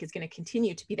nonfiction, I think, is going to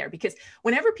continue to be there because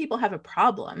whenever people have a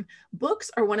problem, books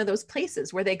are one of those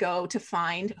places where they go to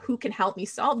find who can help me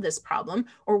solve this problem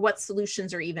or what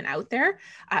solutions are even out there.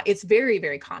 It's very,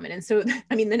 very common. And so,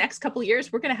 I mean, the next couple of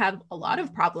years, we're going to have a lot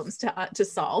of problems to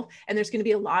solve, and there's going to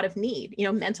be a lot of need. You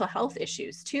know, mental health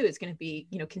issues too is going to be,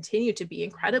 continue to be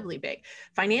incredibly big.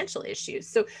 Financial issues.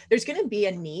 So there's going to be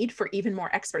a need for even more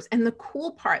experts. And the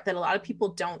cool part that a lot of people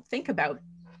don't think about,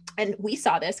 and we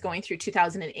saw this going through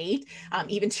 2008,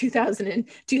 even 2000,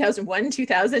 2000,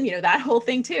 that whole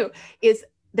thing too, is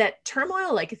that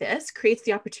turmoil like this creates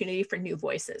the opportunity for new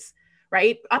voices,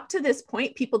 right? Up to this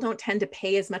point, people don't tend to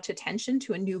pay as much attention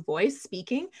to a new voice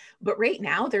speaking, but right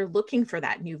now they're looking for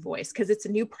that new voice because it's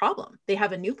a new problem. They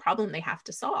have a new problem they have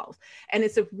to solve. And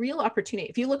it's a real opportunity.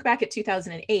 If you look back at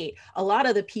 2008, a lot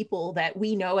of the people that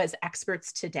we know as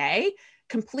experts today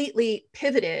completely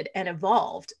pivoted and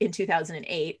evolved in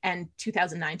 2008 and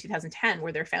 2009, 2010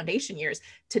 were their foundation years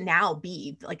to now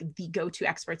be like the go-to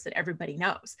experts that everybody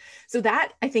knows. So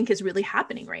that I think is really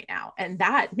happening right now. And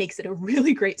that makes it a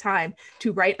really great time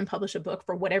to write and publish a book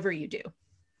for whatever you do.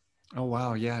 Oh,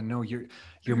 wow. Yeah, no, you're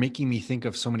making me think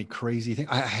of so many crazy things.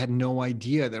 I had no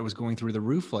idea that it was going through the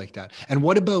roof like that. And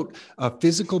what about a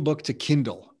physical book to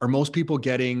Kindle? Are most people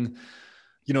getting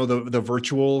the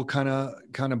virtual kind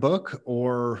of book,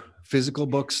 or physical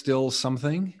book still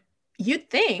something? You'd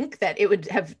think that it would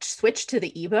have switched to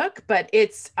the ebook, but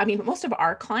most of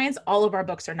our clients, all of our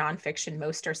books are nonfiction.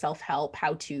 Most are self-help,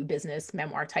 how-to, business,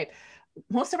 memoir type.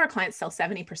 Most of our clients sell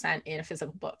 70% in a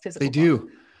physical book. They do.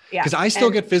 Yeah. Because I still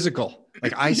get physical.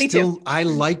 Like I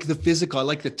like the physical. I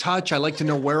like the touch. I like to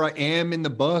know where I am in the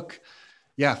book.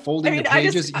 Yeah, folding the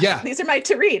pages. These are my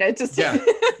to read.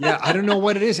 Yeah. I don't know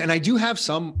what it is, and I do have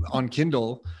some on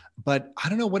Kindle, but I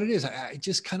don't know what it is. I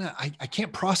just I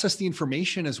can't process the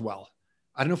information as well.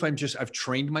 I don't know if I've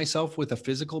trained myself with a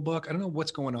physical book. I don't know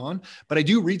what's going on, but I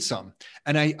do read some,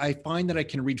 and I find that I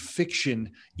can read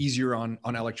fiction easier on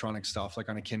electronic stuff, like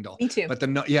on a Kindle. Me too. But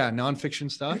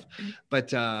nonfiction stuff,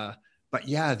 But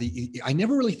yeah, I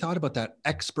never really thought about that.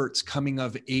 Experts coming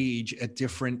of age at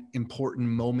different important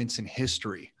moments in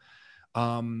history.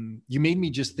 You made me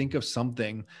just think of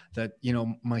something that,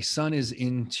 my son is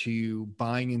into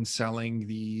buying and selling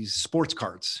these sports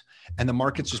cards, and the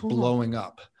market's just blowing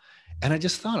up. And I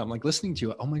just thought, I'm like listening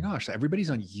to it. Oh my gosh,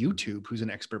 everybody's on YouTube who's an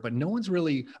expert, but no one's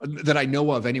really, that I know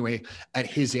of anyway, at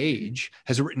his age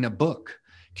has written a book.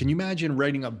 Can you imagine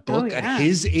writing a book at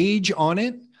his age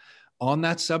on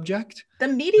that subject? The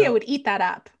media would eat that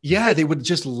up. Yeah, they would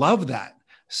just love that.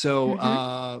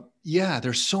 So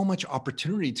there's so much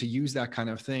opportunity to use that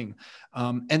kind of thing.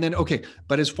 And then,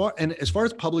 but as far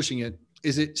as publishing it,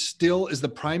 is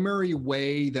the primary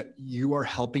way that you are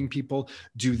helping people?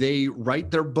 Do they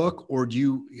write their book, or do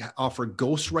you offer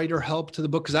ghostwriter help to the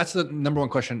book? Because that's the number one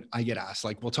question I get asked.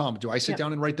 Like, well, Tom, do I sit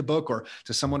down and write the book, or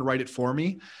does someone write it for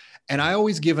me? And I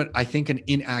always give I think an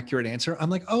inaccurate answer. I'm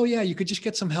like, oh yeah, you could just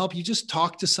get some help. You just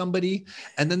talk to somebody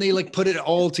and then they like put it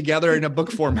all together in a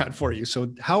book format for you.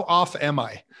 So how off am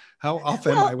I? How off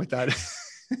am I with that?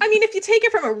 I mean, if you take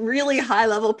it from a really high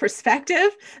level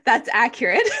perspective, that's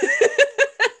accurate.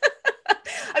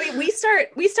 I mean, we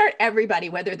start everybody,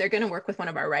 whether they're going to work with one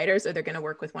of our writers or they're going to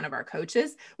work with one of our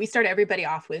coaches, we start everybody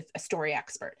off with a story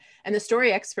expert. And the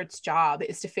story expert's job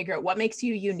is to figure out what makes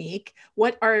you unique.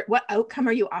 What outcome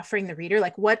are you offering the reader?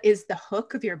 Like, what is the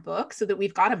hook of your book, so that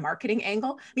we've got a marketing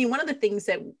angle? I mean, one of the things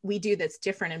that we do that's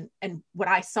different, and what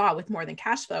I saw with More Than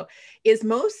Cash Flow, is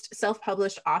most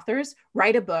self-published authors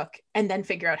write a book and then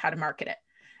figure out how to market it.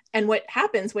 And what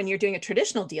happens when you're doing a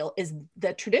traditional deal is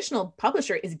the traditional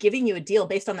publisher is giving you a deal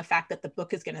based on the fact that the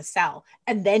book is going to sell,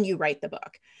 and then you write the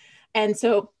book. And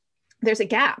so there's a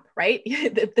gap, right?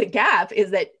 The gap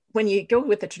is that when you go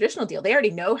with the traditional deal, they already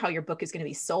know how your book is going to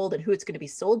be sold and who it's going to be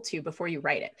sold to before you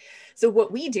write it. So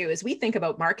what we do is we think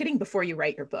about marketing before you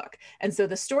write your book. And so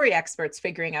the story experts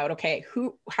figuring out, okay,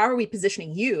 how are we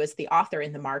positioning you as the author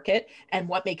in the market, and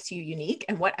what makes you unique,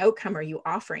 and what outcome are you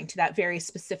offering to that very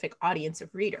specific audience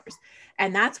of readers?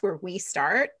 And that's where we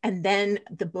start. And then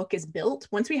the book is built.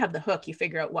 Once we have the hook, you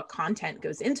figure out what content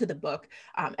goes into the book.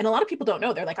 And a lot of people don't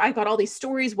know. They're like, I've got all these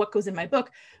stories. What goes in my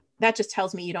book? That just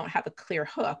tells me you don't have a clear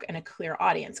hook and a clear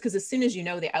audience. Because as soon as you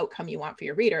know the outcome you want for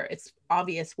your reader, it's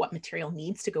obvious what material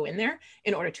needs to go in there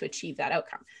in order to achieve that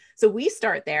outcome. So we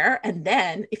start there. And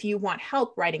then if you want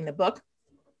help writing the book,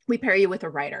 we pair you with a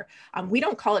writer. We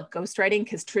don't call it ghostwriting,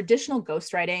 because traditional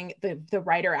ghostwriting, the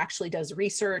writer actually does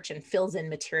research and fills in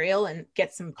material and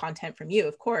gets some content from you,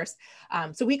 of course.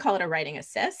 So we call it a writing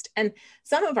assist. And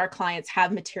some of our clients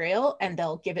have material and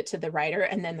they'll give it to the writer,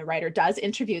 and then the writer does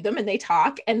interview them and they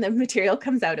talk and the material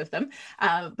comes out of them.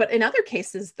 But in other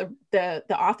cases, the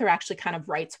author actually kind of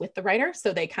writes with the writer.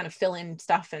 So they kind of fill in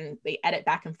stuff and they edit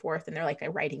back and forth, and they're like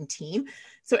a writing team.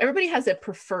 So everybody has a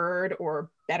preferred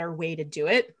or better way to do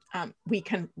it.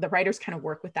 The writers kind of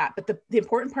work with that, but the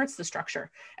important part's the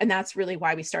structure. And that's really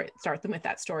why we start them with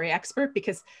that story expert,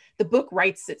 because the book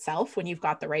writes itself when you've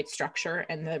got the right structure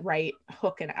and the right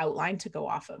hook and outline to go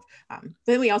off of.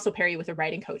 Then we also pair you with a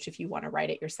writing coach if you want to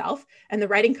write it yourself. And the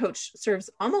writing coach serves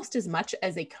almost as much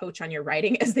as a coach on your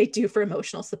writing as they do for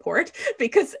emotional support,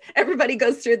 because everybody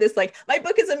goes through this, like, my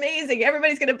book is amazing,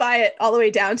 everybody's going to buy it, all the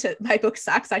way down to my book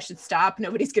sucks, I should stop,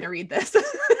 nobody's going to read this.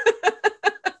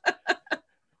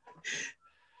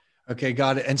 Okay,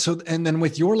 got it. And then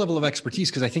with your level of expertise,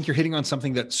 because I think you're hitting on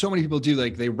something that so many people do,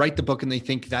 like they write the book and they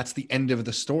think that's the end of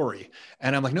the story.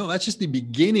 And I'm like, no, that's just the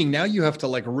beginning. Now you have to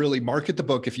like really market the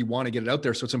book if you want to get it out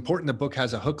there. So it's important the book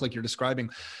has a hook like you're describing.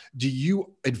 Do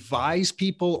you advise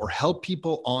people or help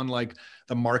people on like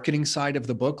the marketing side of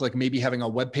the book, like maybe having a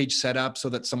web page set up so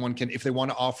that someone can, if they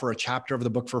want to offer a chapter of the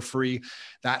book for free,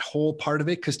 that whole part of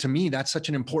it? Because to me, that's such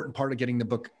an important part of getting the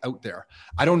book out there.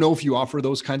 I don't know if you offer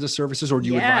those kinds of services, or do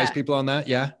you advise people on that?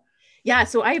 Yeah. Yeah.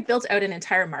 So I built out an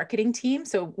entire marketing team.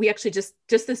 So we actually just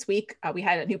this week, we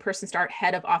had a new person start,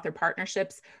 head of author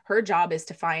partnerships. Her job is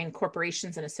to find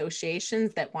corporations and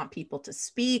associations that want people to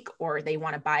speak, or they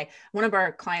want to buy. One of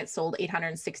our clients sold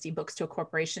 860 books to a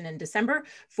corporation in December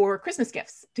for Christmas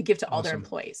gifts to give to all their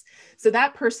employees. So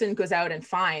that person goes out and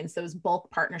finds those bulk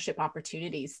partnership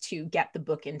opportunities to get the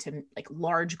book into like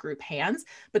large group hands.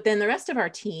 But then the rest of our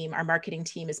team, our marketing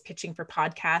team, is pitching for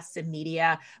podcasts and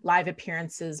media, live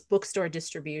appearances, bookstore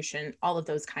distribution, all of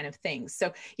those kind of things.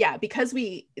 So yeah, because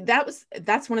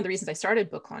that's one of the reasons I started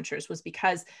Book Launchers, was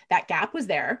because that gap was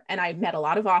there. And I met a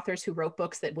lot of authors who wrote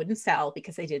books that wouldn't sell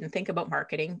because they didn't think about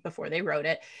marketing before they wrote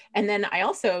it. And then I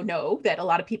also know that a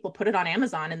lot of people put it on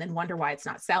Amazon and then wonder why it's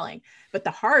not selling. But the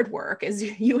hard work, as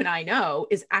you and I know,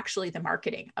 is actually the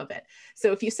marketing of it.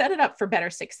 So if you set it up for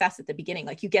better success at the beginning,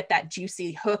 like you get that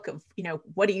juicy hook of,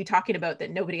 what are you talking about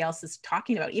that nobody else is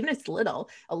talking about? Even if it's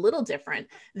a little different,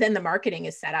 then the marketing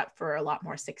is set up for a lot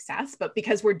more success. But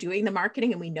because we're doing the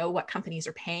marketing and we know what companies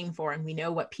are paying for and we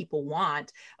know what people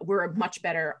want, we're much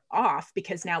better off,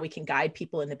 because now we can guide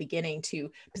people in the beginning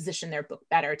to position their book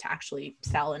better to actually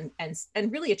sell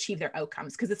and really achieve their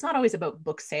outcomes. Because it's not always about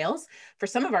book sales. For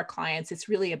some of our clients, it's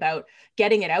really about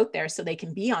getting it out there so they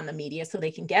can be on the media, so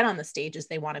they can get on the stages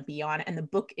they want to be on. And the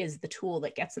book is the tool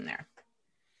that gets them there.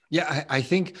 Yeah, I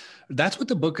think that's what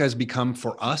the book has become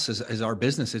for us as our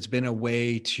business. It's been a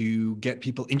way to get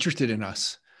people interested in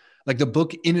us. Like the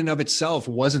book in and of itself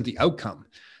wasn't the outcome.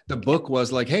 The book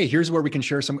was like, hey, here's where we can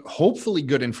share some hopefully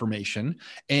good information.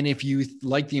 And if you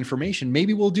like the information,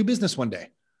 maybe we'll do business one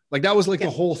day. Like that was like the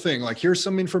whole thing. Like, here's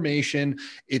some information.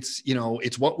 It's, you know,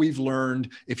 it's what we've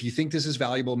learned. If you think this is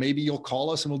valuable, maybe you'll call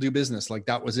us and we'll do business. Like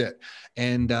that was it.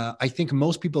 And I think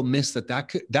most people miss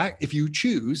that if you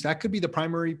choose, that could be the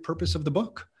primary purpose of the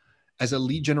book, as a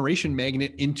lead generation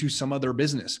magnet into some other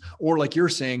business. Or like you're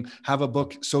saying, have a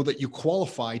book so that you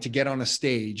qualify to get on a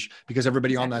stage, because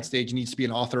everybody on that stage needs to be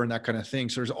an author and that kind of thing.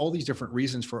 So there's all these different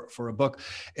reasons for a book.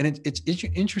 And it's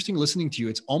interesting listening to you.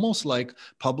 It's almost like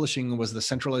publishing was the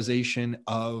centralization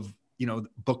of, you know,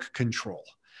 book control.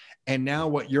 And now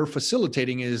what you're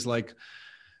facilitating is like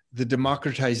the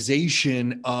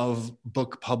democratization of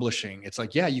book publishing. It's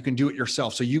like, yeah, you can do it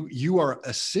yourself. So you are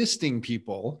assisting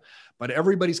people, but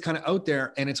everybody's kind of out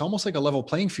there, and it's almost like a level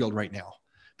playing field right now.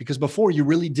 Because before, you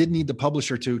really did need the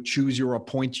publisher to choose you or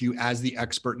appoint you as the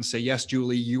expert and say, yes,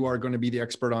 Julie, you are going to be the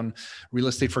expert on real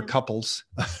estate for couples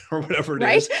or whatever it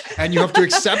is. And you have to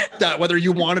accept that whether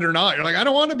you want it or not. You're like, I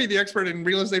don't want to be the expert in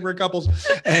real estate for couples.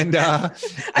 And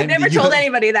I've never told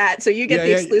anybody that. So you get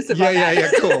the exclusive on that. Yeah.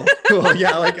 Cool.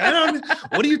 Yeah. Like,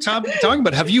 what are you talking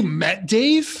about? Have you met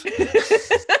Dave?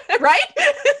 Right?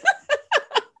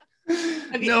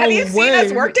 Have you seen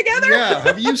us work together? Yeah.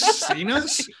 Have you seen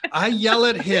us? I yell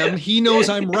at him. He knows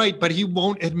I'm right, but he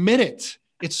won't admit it.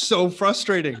 It's so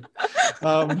frustrating.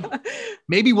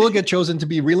 Maybe we'll get chosen to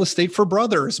be real estate for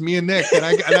brothers, me and Nick, and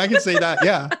I can say that.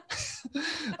 Yeah.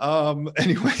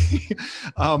 Anyway,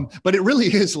 but it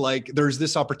really is like, there's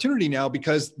this opportunity now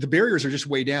because the barriers are just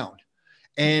way down.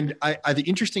 And the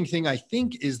interesting thing I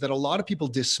think is that a lot of people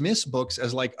dismiss books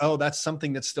as like, oh, that's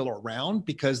something that's still around,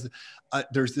 because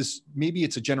there's this, maybe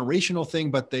it's a generational thing,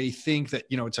 but they think that,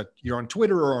 you know, you're on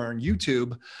Twitter or on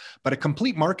YouTube, but a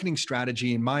complete marketing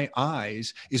strategy in my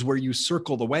eyes is where you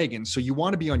circle the wagon. So you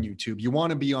want to be on YouTube, you want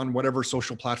to be on whatever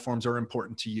social platforms are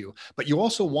important to you, but you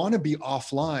also want to be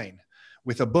offline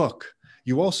with a book.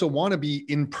 You also want to be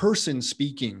in person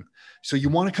speaking. So you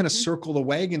want to kind of circle the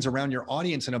wagons around your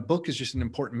audience, and a book is just an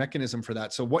important mechanism for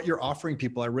that. So what you're offering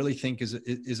people, I really think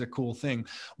is a cool thing.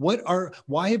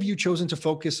 Why have you chosen to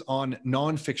focus on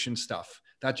nonfiction stuff?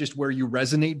 That just where you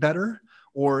resonate better?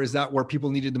 Or is that where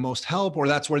people needed the most help? Or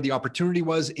that's where the opportunity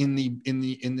was in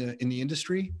the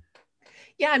industry?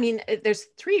 Yeah, I mean, there's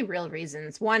three real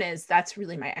reasons. One is that's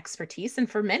really my expertise. And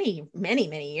for many, many,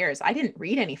 many years, I didn't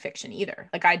read any fiction either.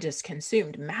 Like I just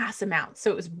consumed mass amounts. So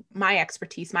it was my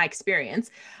expertise, my experience,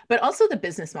 but also the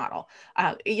business model.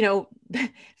 You know,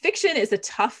 fiction is a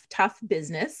tough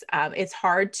business. It's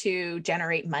hard to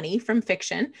generate money from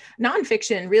fiction.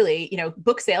 Nonfiction, really, you know,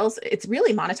 book sales, it's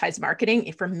really monetized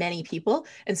marketing for many people.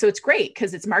 And so it's great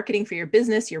because it's marketing for your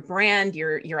business, your brand,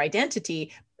 your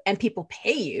identity. And people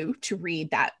pay you to read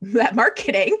that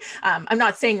marketing. I'm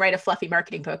not saying write a fluffy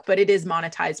marketing book, but it is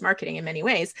monetized marketing in many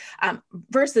ways,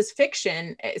 versus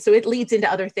fiction. So it leads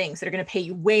into other things that are going to pay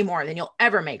you way more than you'll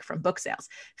ever make from book sales.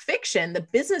 Fiction, the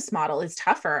business model is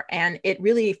tougher, and it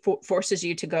really forces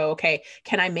you to go, okay,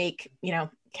 can I make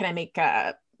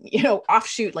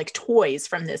offshoot like toys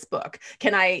from this book?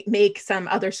 Can I make some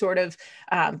other sort of,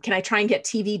 can I try and get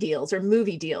TV deals or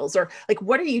movie deals? Or like,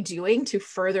 what are you doing to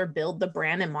further build the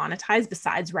brand and monetize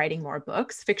besides writing more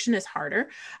books? Fiction is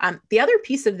harder. The other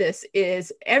piece of this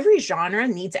is every genre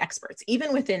needs experts,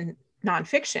 even within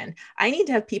nonfiction. I need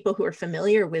to have people who are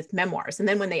familiar with memoirs. And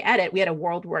then when they edit, we had a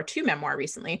World War II memoir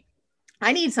recently.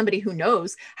 I need somebody who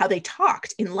knows how they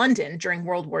talked in London during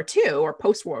World War II or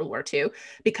post-World War II,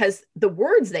 because the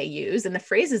words they use and the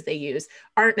phrases they use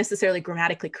aren't necessarily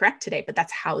grammatically correct today, but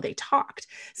that's how they talked.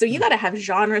 So you got to have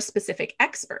genre-specific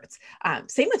experts.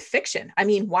 Same with fiction. I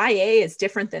mean, YA is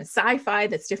different than sci-fi.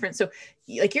 That's different. So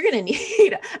like you're going to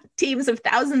need teams of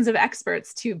thousands of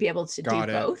experts to be able to do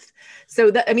both.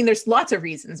 So there's lots of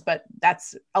reasons, but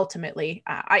that's ultimately,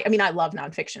 I love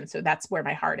nonfiction. So that's where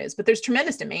my heart is, but there's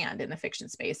tremendous demand in the fiction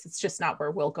space. It's just not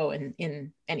where we'll go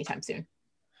in anytime soon.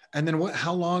 And then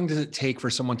how long does it take for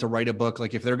someone to write a book?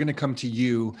 Like if they're going to come to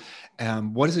you,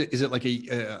 what is it? Is it like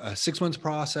a 6 month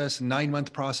process, 9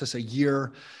 month process, a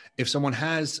year? If someone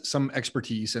has some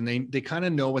expertise and they kind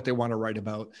of know what they want to write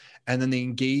about, and then they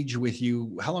engage with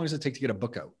you, how long does it take to get a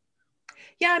book out?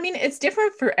 Yeah, I mean, it's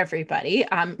different for everybody.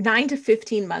 9 to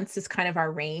 15 months is kind of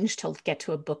our range to get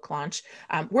to a book launch.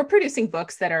 We're producing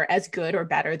books that are as good or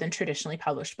better than traditionally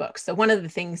published books. So one of the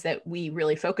things that we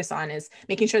really focus on is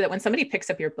making sure that when somebody picks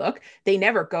up your book, they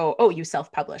never go, oh, you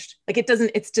self-published. Like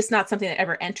it's just not something that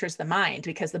ever enters the mind,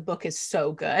 because the book is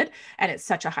so good and it's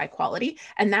such a high quality.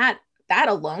 And that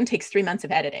alone takes 3 months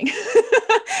of editing.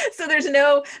 So there's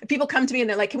no, people come to me and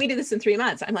they're like, can we do this in 3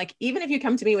 months? I'm like, even if you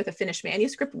come to me with a finished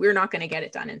manuscript, we're not going to get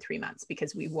it done in 3 months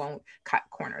because we won't cut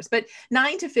corners. But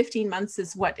 9 to 15 months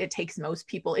is what it takes most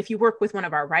people. If you work with one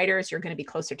of our writers, you're going to be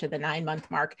closer to the 9-month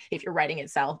mark. If you're writing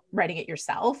it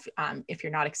yourself, if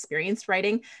you're not experienced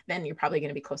writing, then you're probably going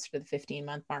to be closer to the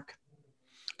 15-month mark.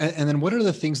 And then what are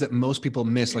the things that most people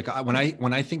miss? Like when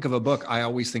I think of a book, I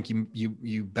always think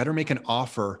you better make an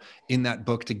offer in that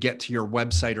book to get to your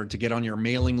website or to get on your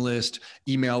mailing list,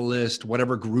 email list,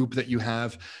 whatever group that you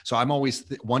have. So I'm always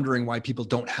wondering why people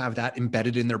don't have that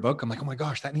embedded in their book. I'm like, oh my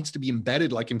gosh, that needs to be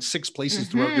embedded like in 6 places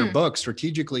throughout your book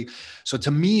strategically. So to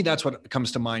me, that's what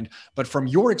comes to mind. But from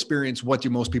your experience, what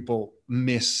do most people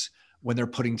miss when they're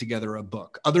putting together a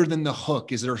book? Other than the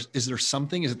hook, is there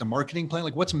something? Is it the marketing plan?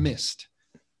 Like what's missed?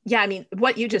 Yeah, I mean,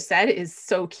 what you just said is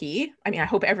so key. I mean, I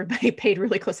hope everybody paid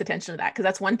really close attention to that, because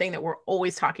that's one thing that we're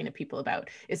always talking to people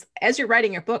about is as you're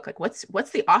writing your book, like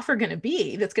what's the offer going to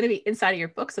be that's going to be inside of your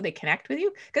book so they connect with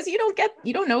you? Because you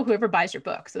don't know whoever buys your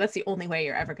book. So that's the only way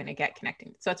you're ever going to get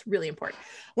connecting. So that's really important.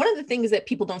 One of the things that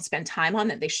people don't spend time on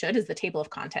that they should is the table of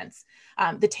contents.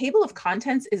 The table of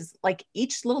contents is like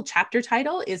each little chapter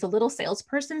title is a little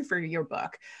salesperson for your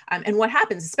book. And what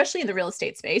happens, especially in the real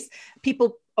estate space,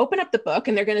 people open up the book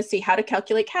and they're going to see how to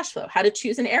calculate cash flow, how to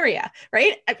choose an area,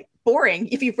 right? Boring.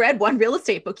 If you've read one real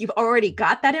estate book, you've already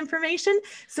got that information.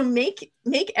 So make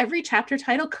every chapter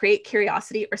title create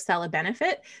curiosity or sell a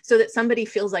benefit so that somebody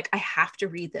feels like I have to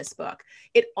read this book.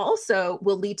 It also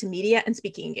will lead to media and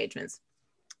speaking engagements.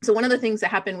 So one of the things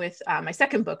that happened with my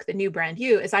second book, The New Brand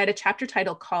You, is I had a chapter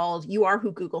title called You Are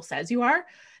Who Google Says You Are.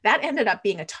 That ended up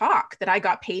being a talk that I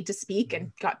got paid to speak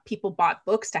and got people bought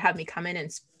books to have me come in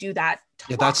and do that talk.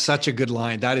 Yeah, that's such a good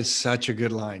line. That is such a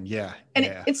good line. Yeah. And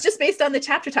it's just based on the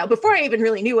chapter title. Before I even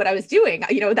really knew what I was doing,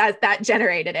 that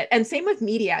generated it. And same with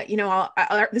media.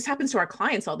 This happens to our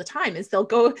clients all the time is they'll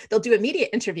do a media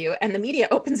interview and the media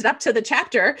opens it up to the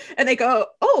chapter and they go,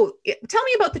 oh, tell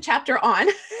me about the chapter on,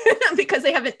 because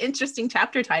they have an interesting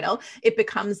chapter title. It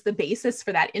becomes the basis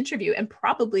for that interview. And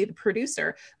probably the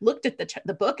producer looked at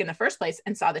the book in the first place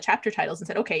and saw the chapter titles and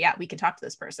said, okay, yeah, we can talk to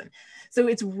this person. So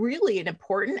it's really an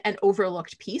important and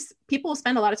overlooked piece. People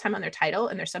spend a lot of time on their title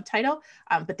and their subtitle,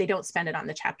 but they don't spend it on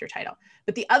the chapter title.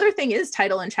 But the other thing is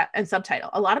title and subtitle.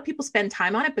 A lot of people spend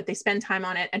time on it, but they spend time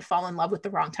on it and fall in love with the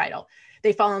wrong title.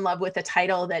 They fall in love with a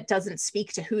title that doesn't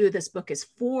speak to who this book is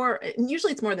for. And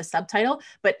usually it's more the subtitle,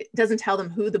 but it doesn't tell them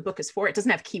who the book is for. It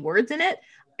doesn't have keywords in it.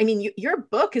 I mean, your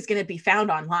book is going to be found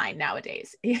online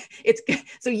nowadays.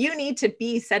 So you need to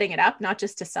be setting it up, not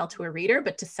just to sell to a reader,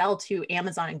 but to sell to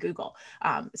Amazon and Google.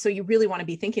 So you really want to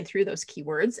be thinking through those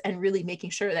keywords and really making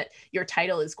sure that your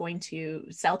title is going to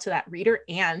sell to that reader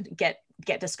and get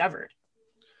discovered.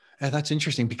 Yeah, that's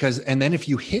interesting and then if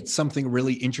you hit something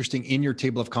really interesting in your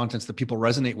table of contents that people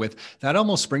resonate with, that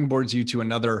almost springboards you to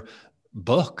another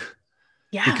book.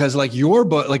 Yeah. Because like your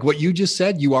book, like what you just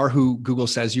said, You Are Who Google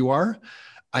Says You Are.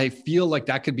 I feel like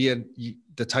that could be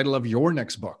the title of your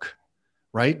next book,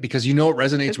 right? Because it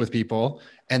resonates with people,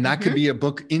 and that could be a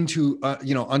book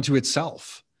unto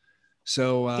itself.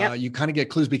 So you kind of get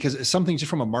clues, because it's something just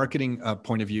from a marketing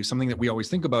point of view, something that we always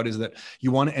think about is that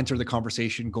you want to enter the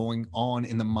conversation going on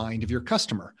in the mind of your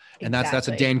customer. And that's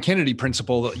a Dan Kennedy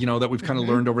principle that we've kind of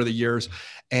learned over the years.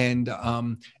 And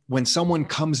when someone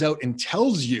comes out and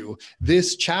tells you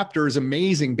this chapter is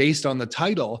amazing based on the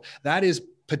title, that is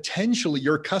potentially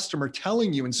your customer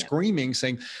telling you and screaming,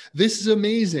 saying, this is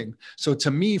amazing. So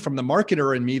to me, from the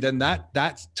marketer in me, then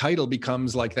that title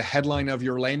becomes like the headline of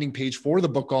your landing page for the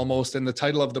book almost. And the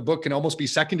title of the book can almost be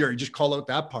secondary. Just call out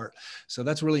that part. So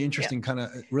that's really interesting, kind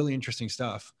of really interesting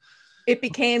stuff. It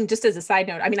became, just as a side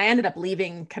note, I mean, I ended up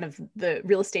leaving kind of the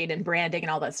real estate and branding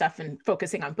and all that stuff and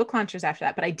focusing on book launchers after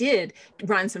that. But I did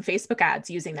run some Facebook ads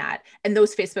using that. And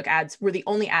those Facebook ads were the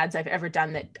only ads I've ever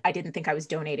done that I didn't think I was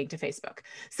donating to Facebook.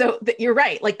 So you're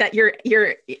right. Like that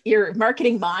your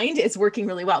marketing mind is working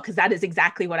really well, because that is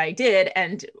exactly what I did.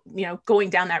 And, going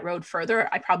down that road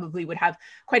further, I probably would have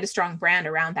quite a strong brand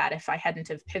around that if I hadn't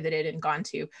have pivoted and gone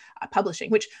to publishing,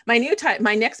 which my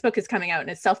next book is coming out and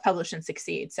it's Self-Publish and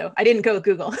Succeed. So I didn't go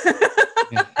Google.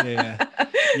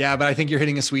 Yeah, but I think you're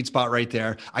hitting a sweet spot right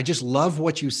there. I just love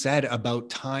what you said about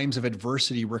times of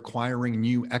adversity requiring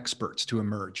new experts to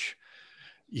emerge.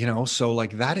 So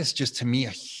like that is just, to me, a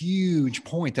huge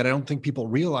point that I don't think people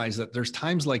realize, that there's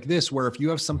times like this where if you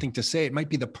have something to say, it might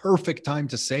be the perfect time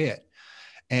to say it.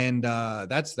 And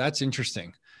that's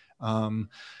interesting.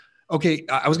 Okay,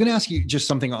 I was going to ask you just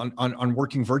something on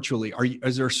working virtually.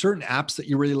 Is there certain apps that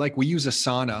you really like? We use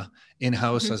Asana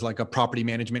in-house as like a property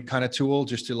management kind of tool,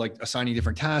 just to like assigning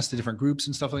different tasks to different groups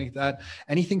and stuff like that.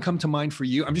 Anything come to mind for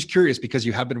you? I'm just curious because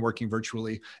you have been working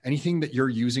virtually. Anything that you're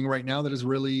using right now that is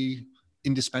really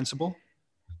indispensable?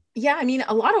 Yeah, I mean,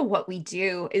 a lot of what we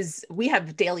do is we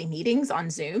have daily meetings on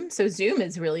Zoom. So Zoom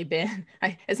has really been,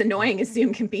 as annoying as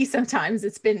Zoom can be sometimes,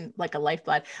 it's been like a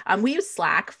lifeblood. We use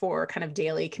Slack for kind of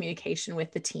daily communication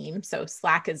with the team. So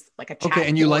Slack is like a chat. Okay,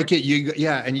 and you like it?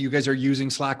 And you guys are using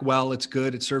Slack well. It's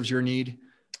good. It serves your need.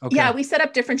 Okay. Yeah, we set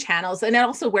up different channels, and then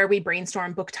also where we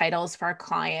brainstorm book titles for our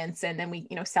clients, and then we,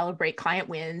 celebrate client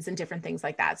wins and different things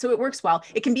like that. So it works well.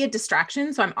 It can be a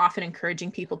distraction, so I'm often encouraging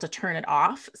people to turn it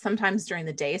off sometimes during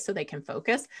the day so they can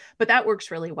focus. But that works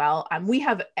really well. We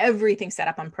have everything set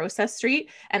up on Process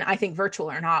Street, and I think virtual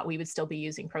or not, we would still be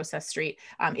using Process Street.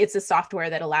 It's a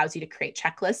software that allows you to create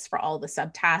checklists for all the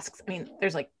subtasks. I mean,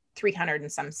 there's like 300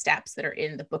 and some steps that are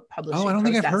in the book publishing. Oh, I don't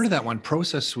think I've heard of that one.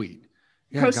 Process Suite.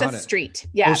 Yeah, Process Street.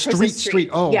 Yeah. Street.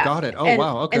 Oh, yeah. Got it. Oh,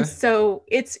 wow. Okay. And so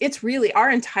it's really, our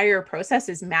entire process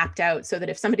is mapped out so that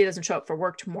if somebody doesn't show up for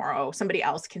work tomorrow, somebody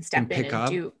else can step in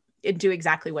and do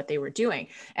exactly what they were doing.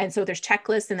 And so there's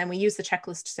checklists, and then we use the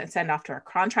checklist to send off to our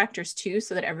contractors too,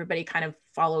 so that everybody kind of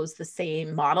follows the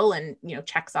same model and,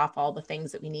 checks off all the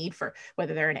things that we need for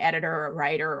whether they're an editor or a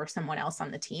writer or someone else on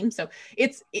the team. So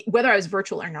whether I was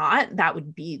virtual or not, that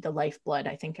would be the lifeblood,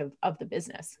 I think, of the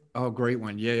business. Oh, great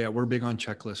one. Yeah. We're big on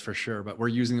checklists for sure, but we're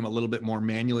using them a little bit more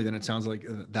manually than it sounds like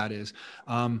that is.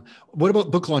 What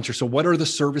about Book Launcher? So what are the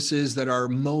services that are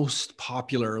most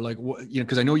popular? Like,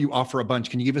 because I know you offer a bunch.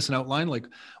 Can you give us an outline? Like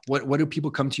what do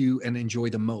people come to you and enjoy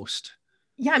the most?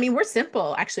 Yeah, I mean, we're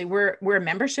simple. Actually, we're a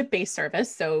membership-based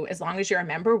service. So as long as you're a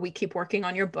member, we keep working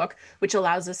on your book, which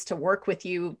allows us to work with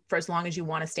you for as long as you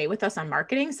want to stay with us on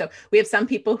marketing. So we have some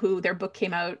people who their book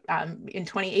came out in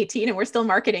 2018 and we're still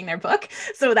marketing their book.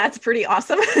 So that's pretty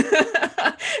awesome.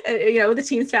 The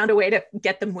team's found a way to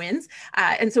get them wins.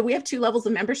 And so we have 2 levels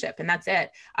of membership, and that's it.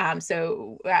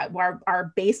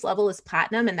 Our base level is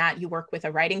platinum, and that you work with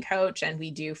a writing coach, and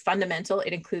we do fundamental.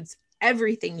 It includes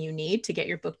everything you need to get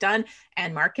your book done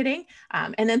and marketing.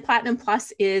 And then Platinum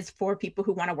Plus is for people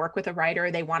who want to work with a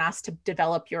writer. They want us to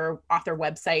develop your author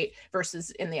website, versus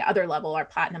in the other level, our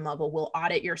Platinum level, will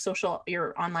audit your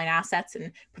online assets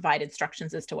and provide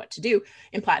instructions as to what to do.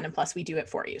 In Platinum Plus, we do it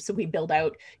for you. So we build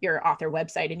out your author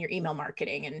website and your email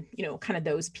marketing and, kind of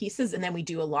those pieces. And then we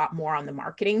do a lot more on the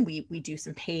marketing. We do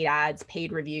some paid ads,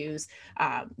 paid reviews.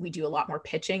 We do a lot more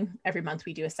pitching. Every month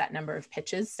we do a set number of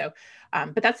pitches. So,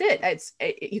 but that's it.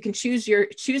 You can choose your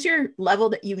level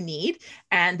that you need,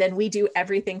 and then we do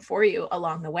everything for you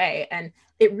along the way. And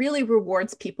it really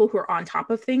rewards people who are on top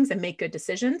of things and make good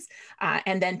decisions.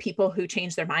 And then people who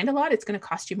change their mind a lot, it's going to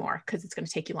cost you more because it's going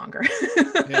to take you longer.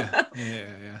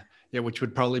 Yeah, which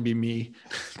would probably be me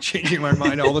changing my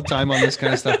mind all the time on this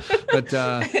kind of stuff.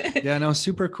 But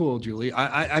super cool, Julie.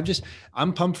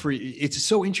 I'm pumped for you. It's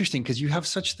so interesting because you have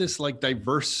such this like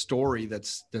diverse story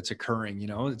that's occurring.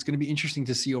 It's going to be interesting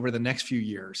to see over the next few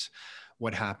years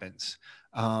what happens.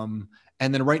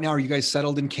 And then right now, are you guys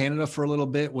settled in Canada for a little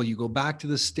bit? Will you go back to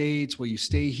the States? Will you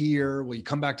stay here? Will you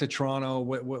come back to Toronto?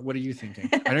 What are you thinking?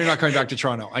 I know you're not coming back to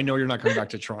Toronto. I know you're not coming back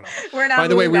to Toronto. We're not. By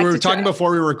the way, we were talking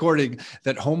before we were recording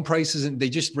that home prices, and they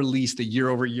just released the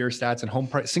year-over-year stats,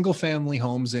 and single-family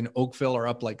homes in Oakville are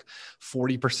up like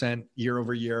 40%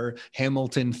 year-over-year.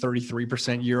 Hamilton,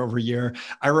 33% year-over-year.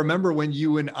 I remember when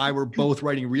you and I were both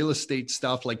writing real estate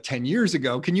stuff like 10 years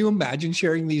ago. Can you imagine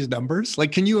sharing these numbers?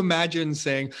 Like, can you imagine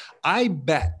saying, I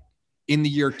bet in the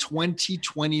year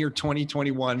 2020 or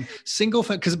 2021,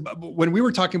 because when we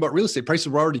were talking about real estate, prices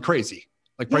were already crazy.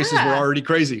 Like prices were already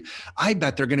crazy. I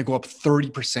bet they're going to go up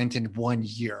 30% in 1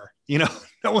 year. No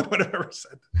one would have ever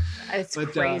said that. It's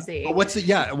crazy. But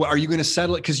are you going to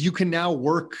settle it? Because you can now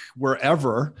work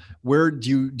wherever. Where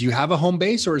do you have a home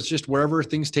base, or it's just wherever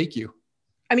things take you?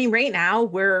 I mean, right now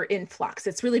we're in flux.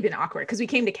 It's really been awkward because we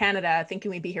came to Canada thinking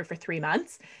we'd be here for 3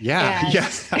 months.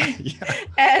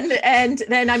 And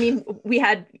then, I mean, we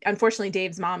had, unfortunately,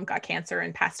 Dave's mom got cancer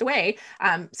and passed away.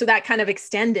 So that kind of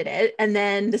extended it. And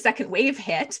then the second wave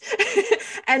hit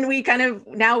and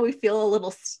now we feel a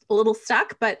little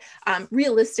stuck, but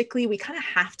realistically, we kind of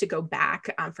have to go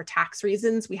back for tax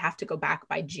reasons. We have to go back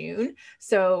by June.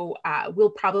 So we'll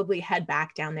probably head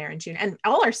back down there in June, and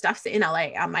all our stuff's in LA.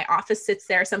 My office sits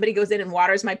there. Somebody goes in and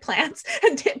waters my plants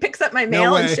and picks up my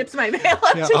mail and ships my mail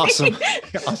up to me.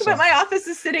 Awesome. But my office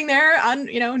is sitting there on,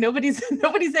 nobody's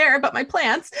there but my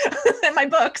plants and my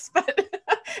books. But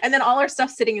And then all our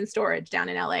stuff sitting in storage down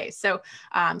in LA. So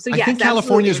yes, I think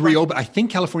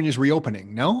California's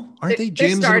reopening. No, aren't they?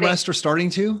 Gyms and West are starting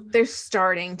to. They're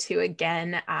starting to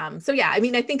again. So yeah, I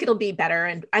mean, I think it'll be better,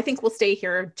 and I think we'll stay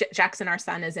here. Jackson, our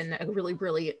son, is in a really,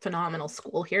 really phenomenal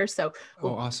school here, so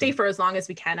we'll awesome. stay for as long as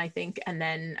we can, I think, and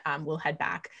then we'll head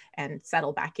back and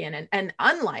settle back in. And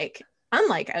unlike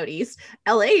out east,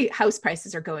 LA house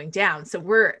prices are going down. So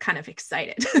we're kind of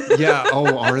excited. Yeah.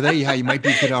 Oh, are they? Yeah, you might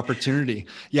be a good opportunity.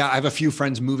 Yeah. I have a few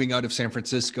friends moving out of San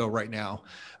Francisco right now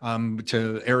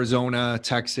to Arizona,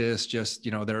 Texas, just,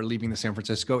 they're leaving the San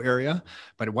Francisco area.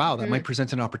 But wow, that might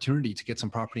present an opportunity to get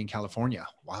some property in California.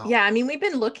 Wow. Yeah. I mean, we've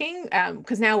been looking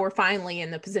because now we're finally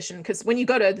in the position, because when you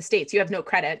go to the States, you have no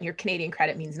credit and your Canadian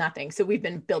credit means nothing. So we've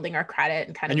been building our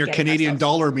credit and your Canadian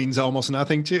dollar means almost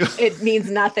nothing too. It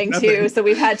means nothing too. So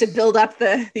we've had to build up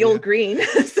the old green.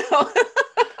 So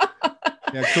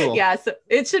yeah, cool. Yeah, so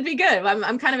it should be good.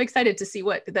 I'm kind of excited to see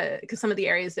because some of the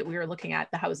areas that we were looking at,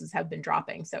 the houses have been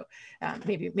dropping. So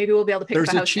maybe we'll be able to pick up a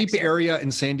house. There's a cheap area in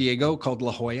San Diego called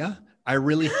La Jolla. I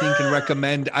really think and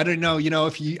recommend, I don't know,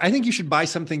 I think you should buy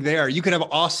something there. You could have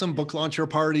awesome book launcher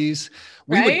parties.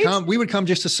 We would come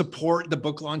just to support the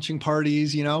book launching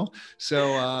parties,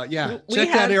 So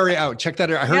check that area out.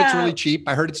 I heard it's really cheap.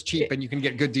 I heard it's cheap and you can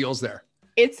get good deals there.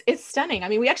 It's stunning. I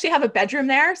mean, we actually have a bedroom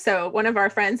there. So one of our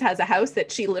friends has a house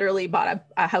that she literally bought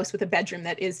a house with a bedroom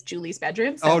that is Julie's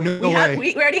bedroom. So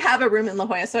we already have a room in La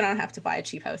Jolla, so I don't have to buy a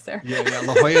cheap house there. Yeah.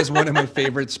 La Jolla is one of my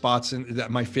favorite spots in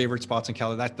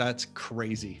California. That's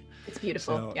crazy. It's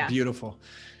beautiful. So, yeah. Beautiful.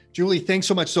 Julie, thanks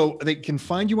so much. So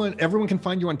everyone can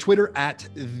find you on Twitter at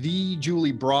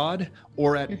 @TheJulieBroad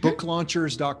or at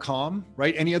booklaunchers.com,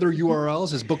 right? Any other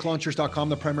URLs? Is booklaunchers.com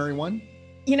the primary one?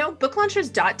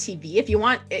 Booklaunchers.tv, if you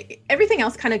want, everything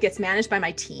else kind of gets managed by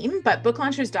my team, but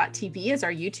booklaunchers.tv is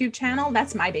our YouTube channel.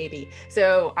 That's my baby.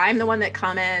 So I'm the one that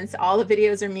comments, all the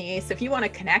videos are me. So if you want to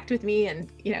connect with me and,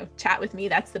 chat with me,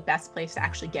 that's the best place to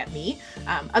actually get me.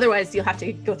 Otherwise you'll have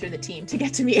to go through the team to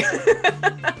get to me.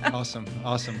 Awesome.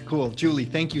 Cool. Julie,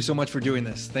 thank you so much for doing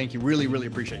this. Thank you. Really, really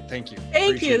appreciate it. Thank you.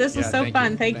 Thank you. This was so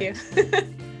fun. Thank you.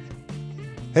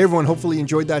 Hey everyone, hopefully you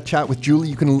enjoyed that chat with Julie.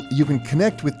 You can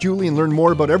connect with Julie and learn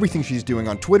more about everything she's doing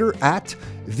on Twitter at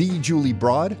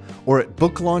 @TheJulieBroad or at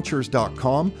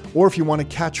booklaunchers.com. Or if you want to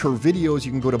catch her videos,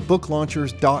 you can go to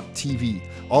booklaunchers.tv.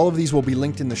 All of these will be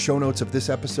linked in the show notes of this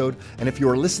episode. And if you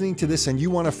are listening to this and you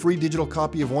want a free digital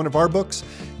copy of one of our books,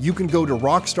 you can go to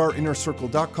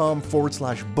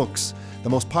rockstarinnercircle.com/books. The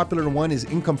most popular one is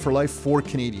Income for Life for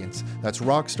Canadians. That's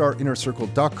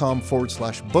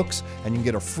rockstarinnercircle.com/books, and you can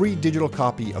get a free digital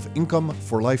copy of Income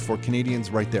for Life for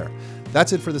Canadians right there.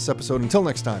 That's it for this episode. Until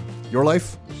next time, your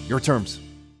life, your terms.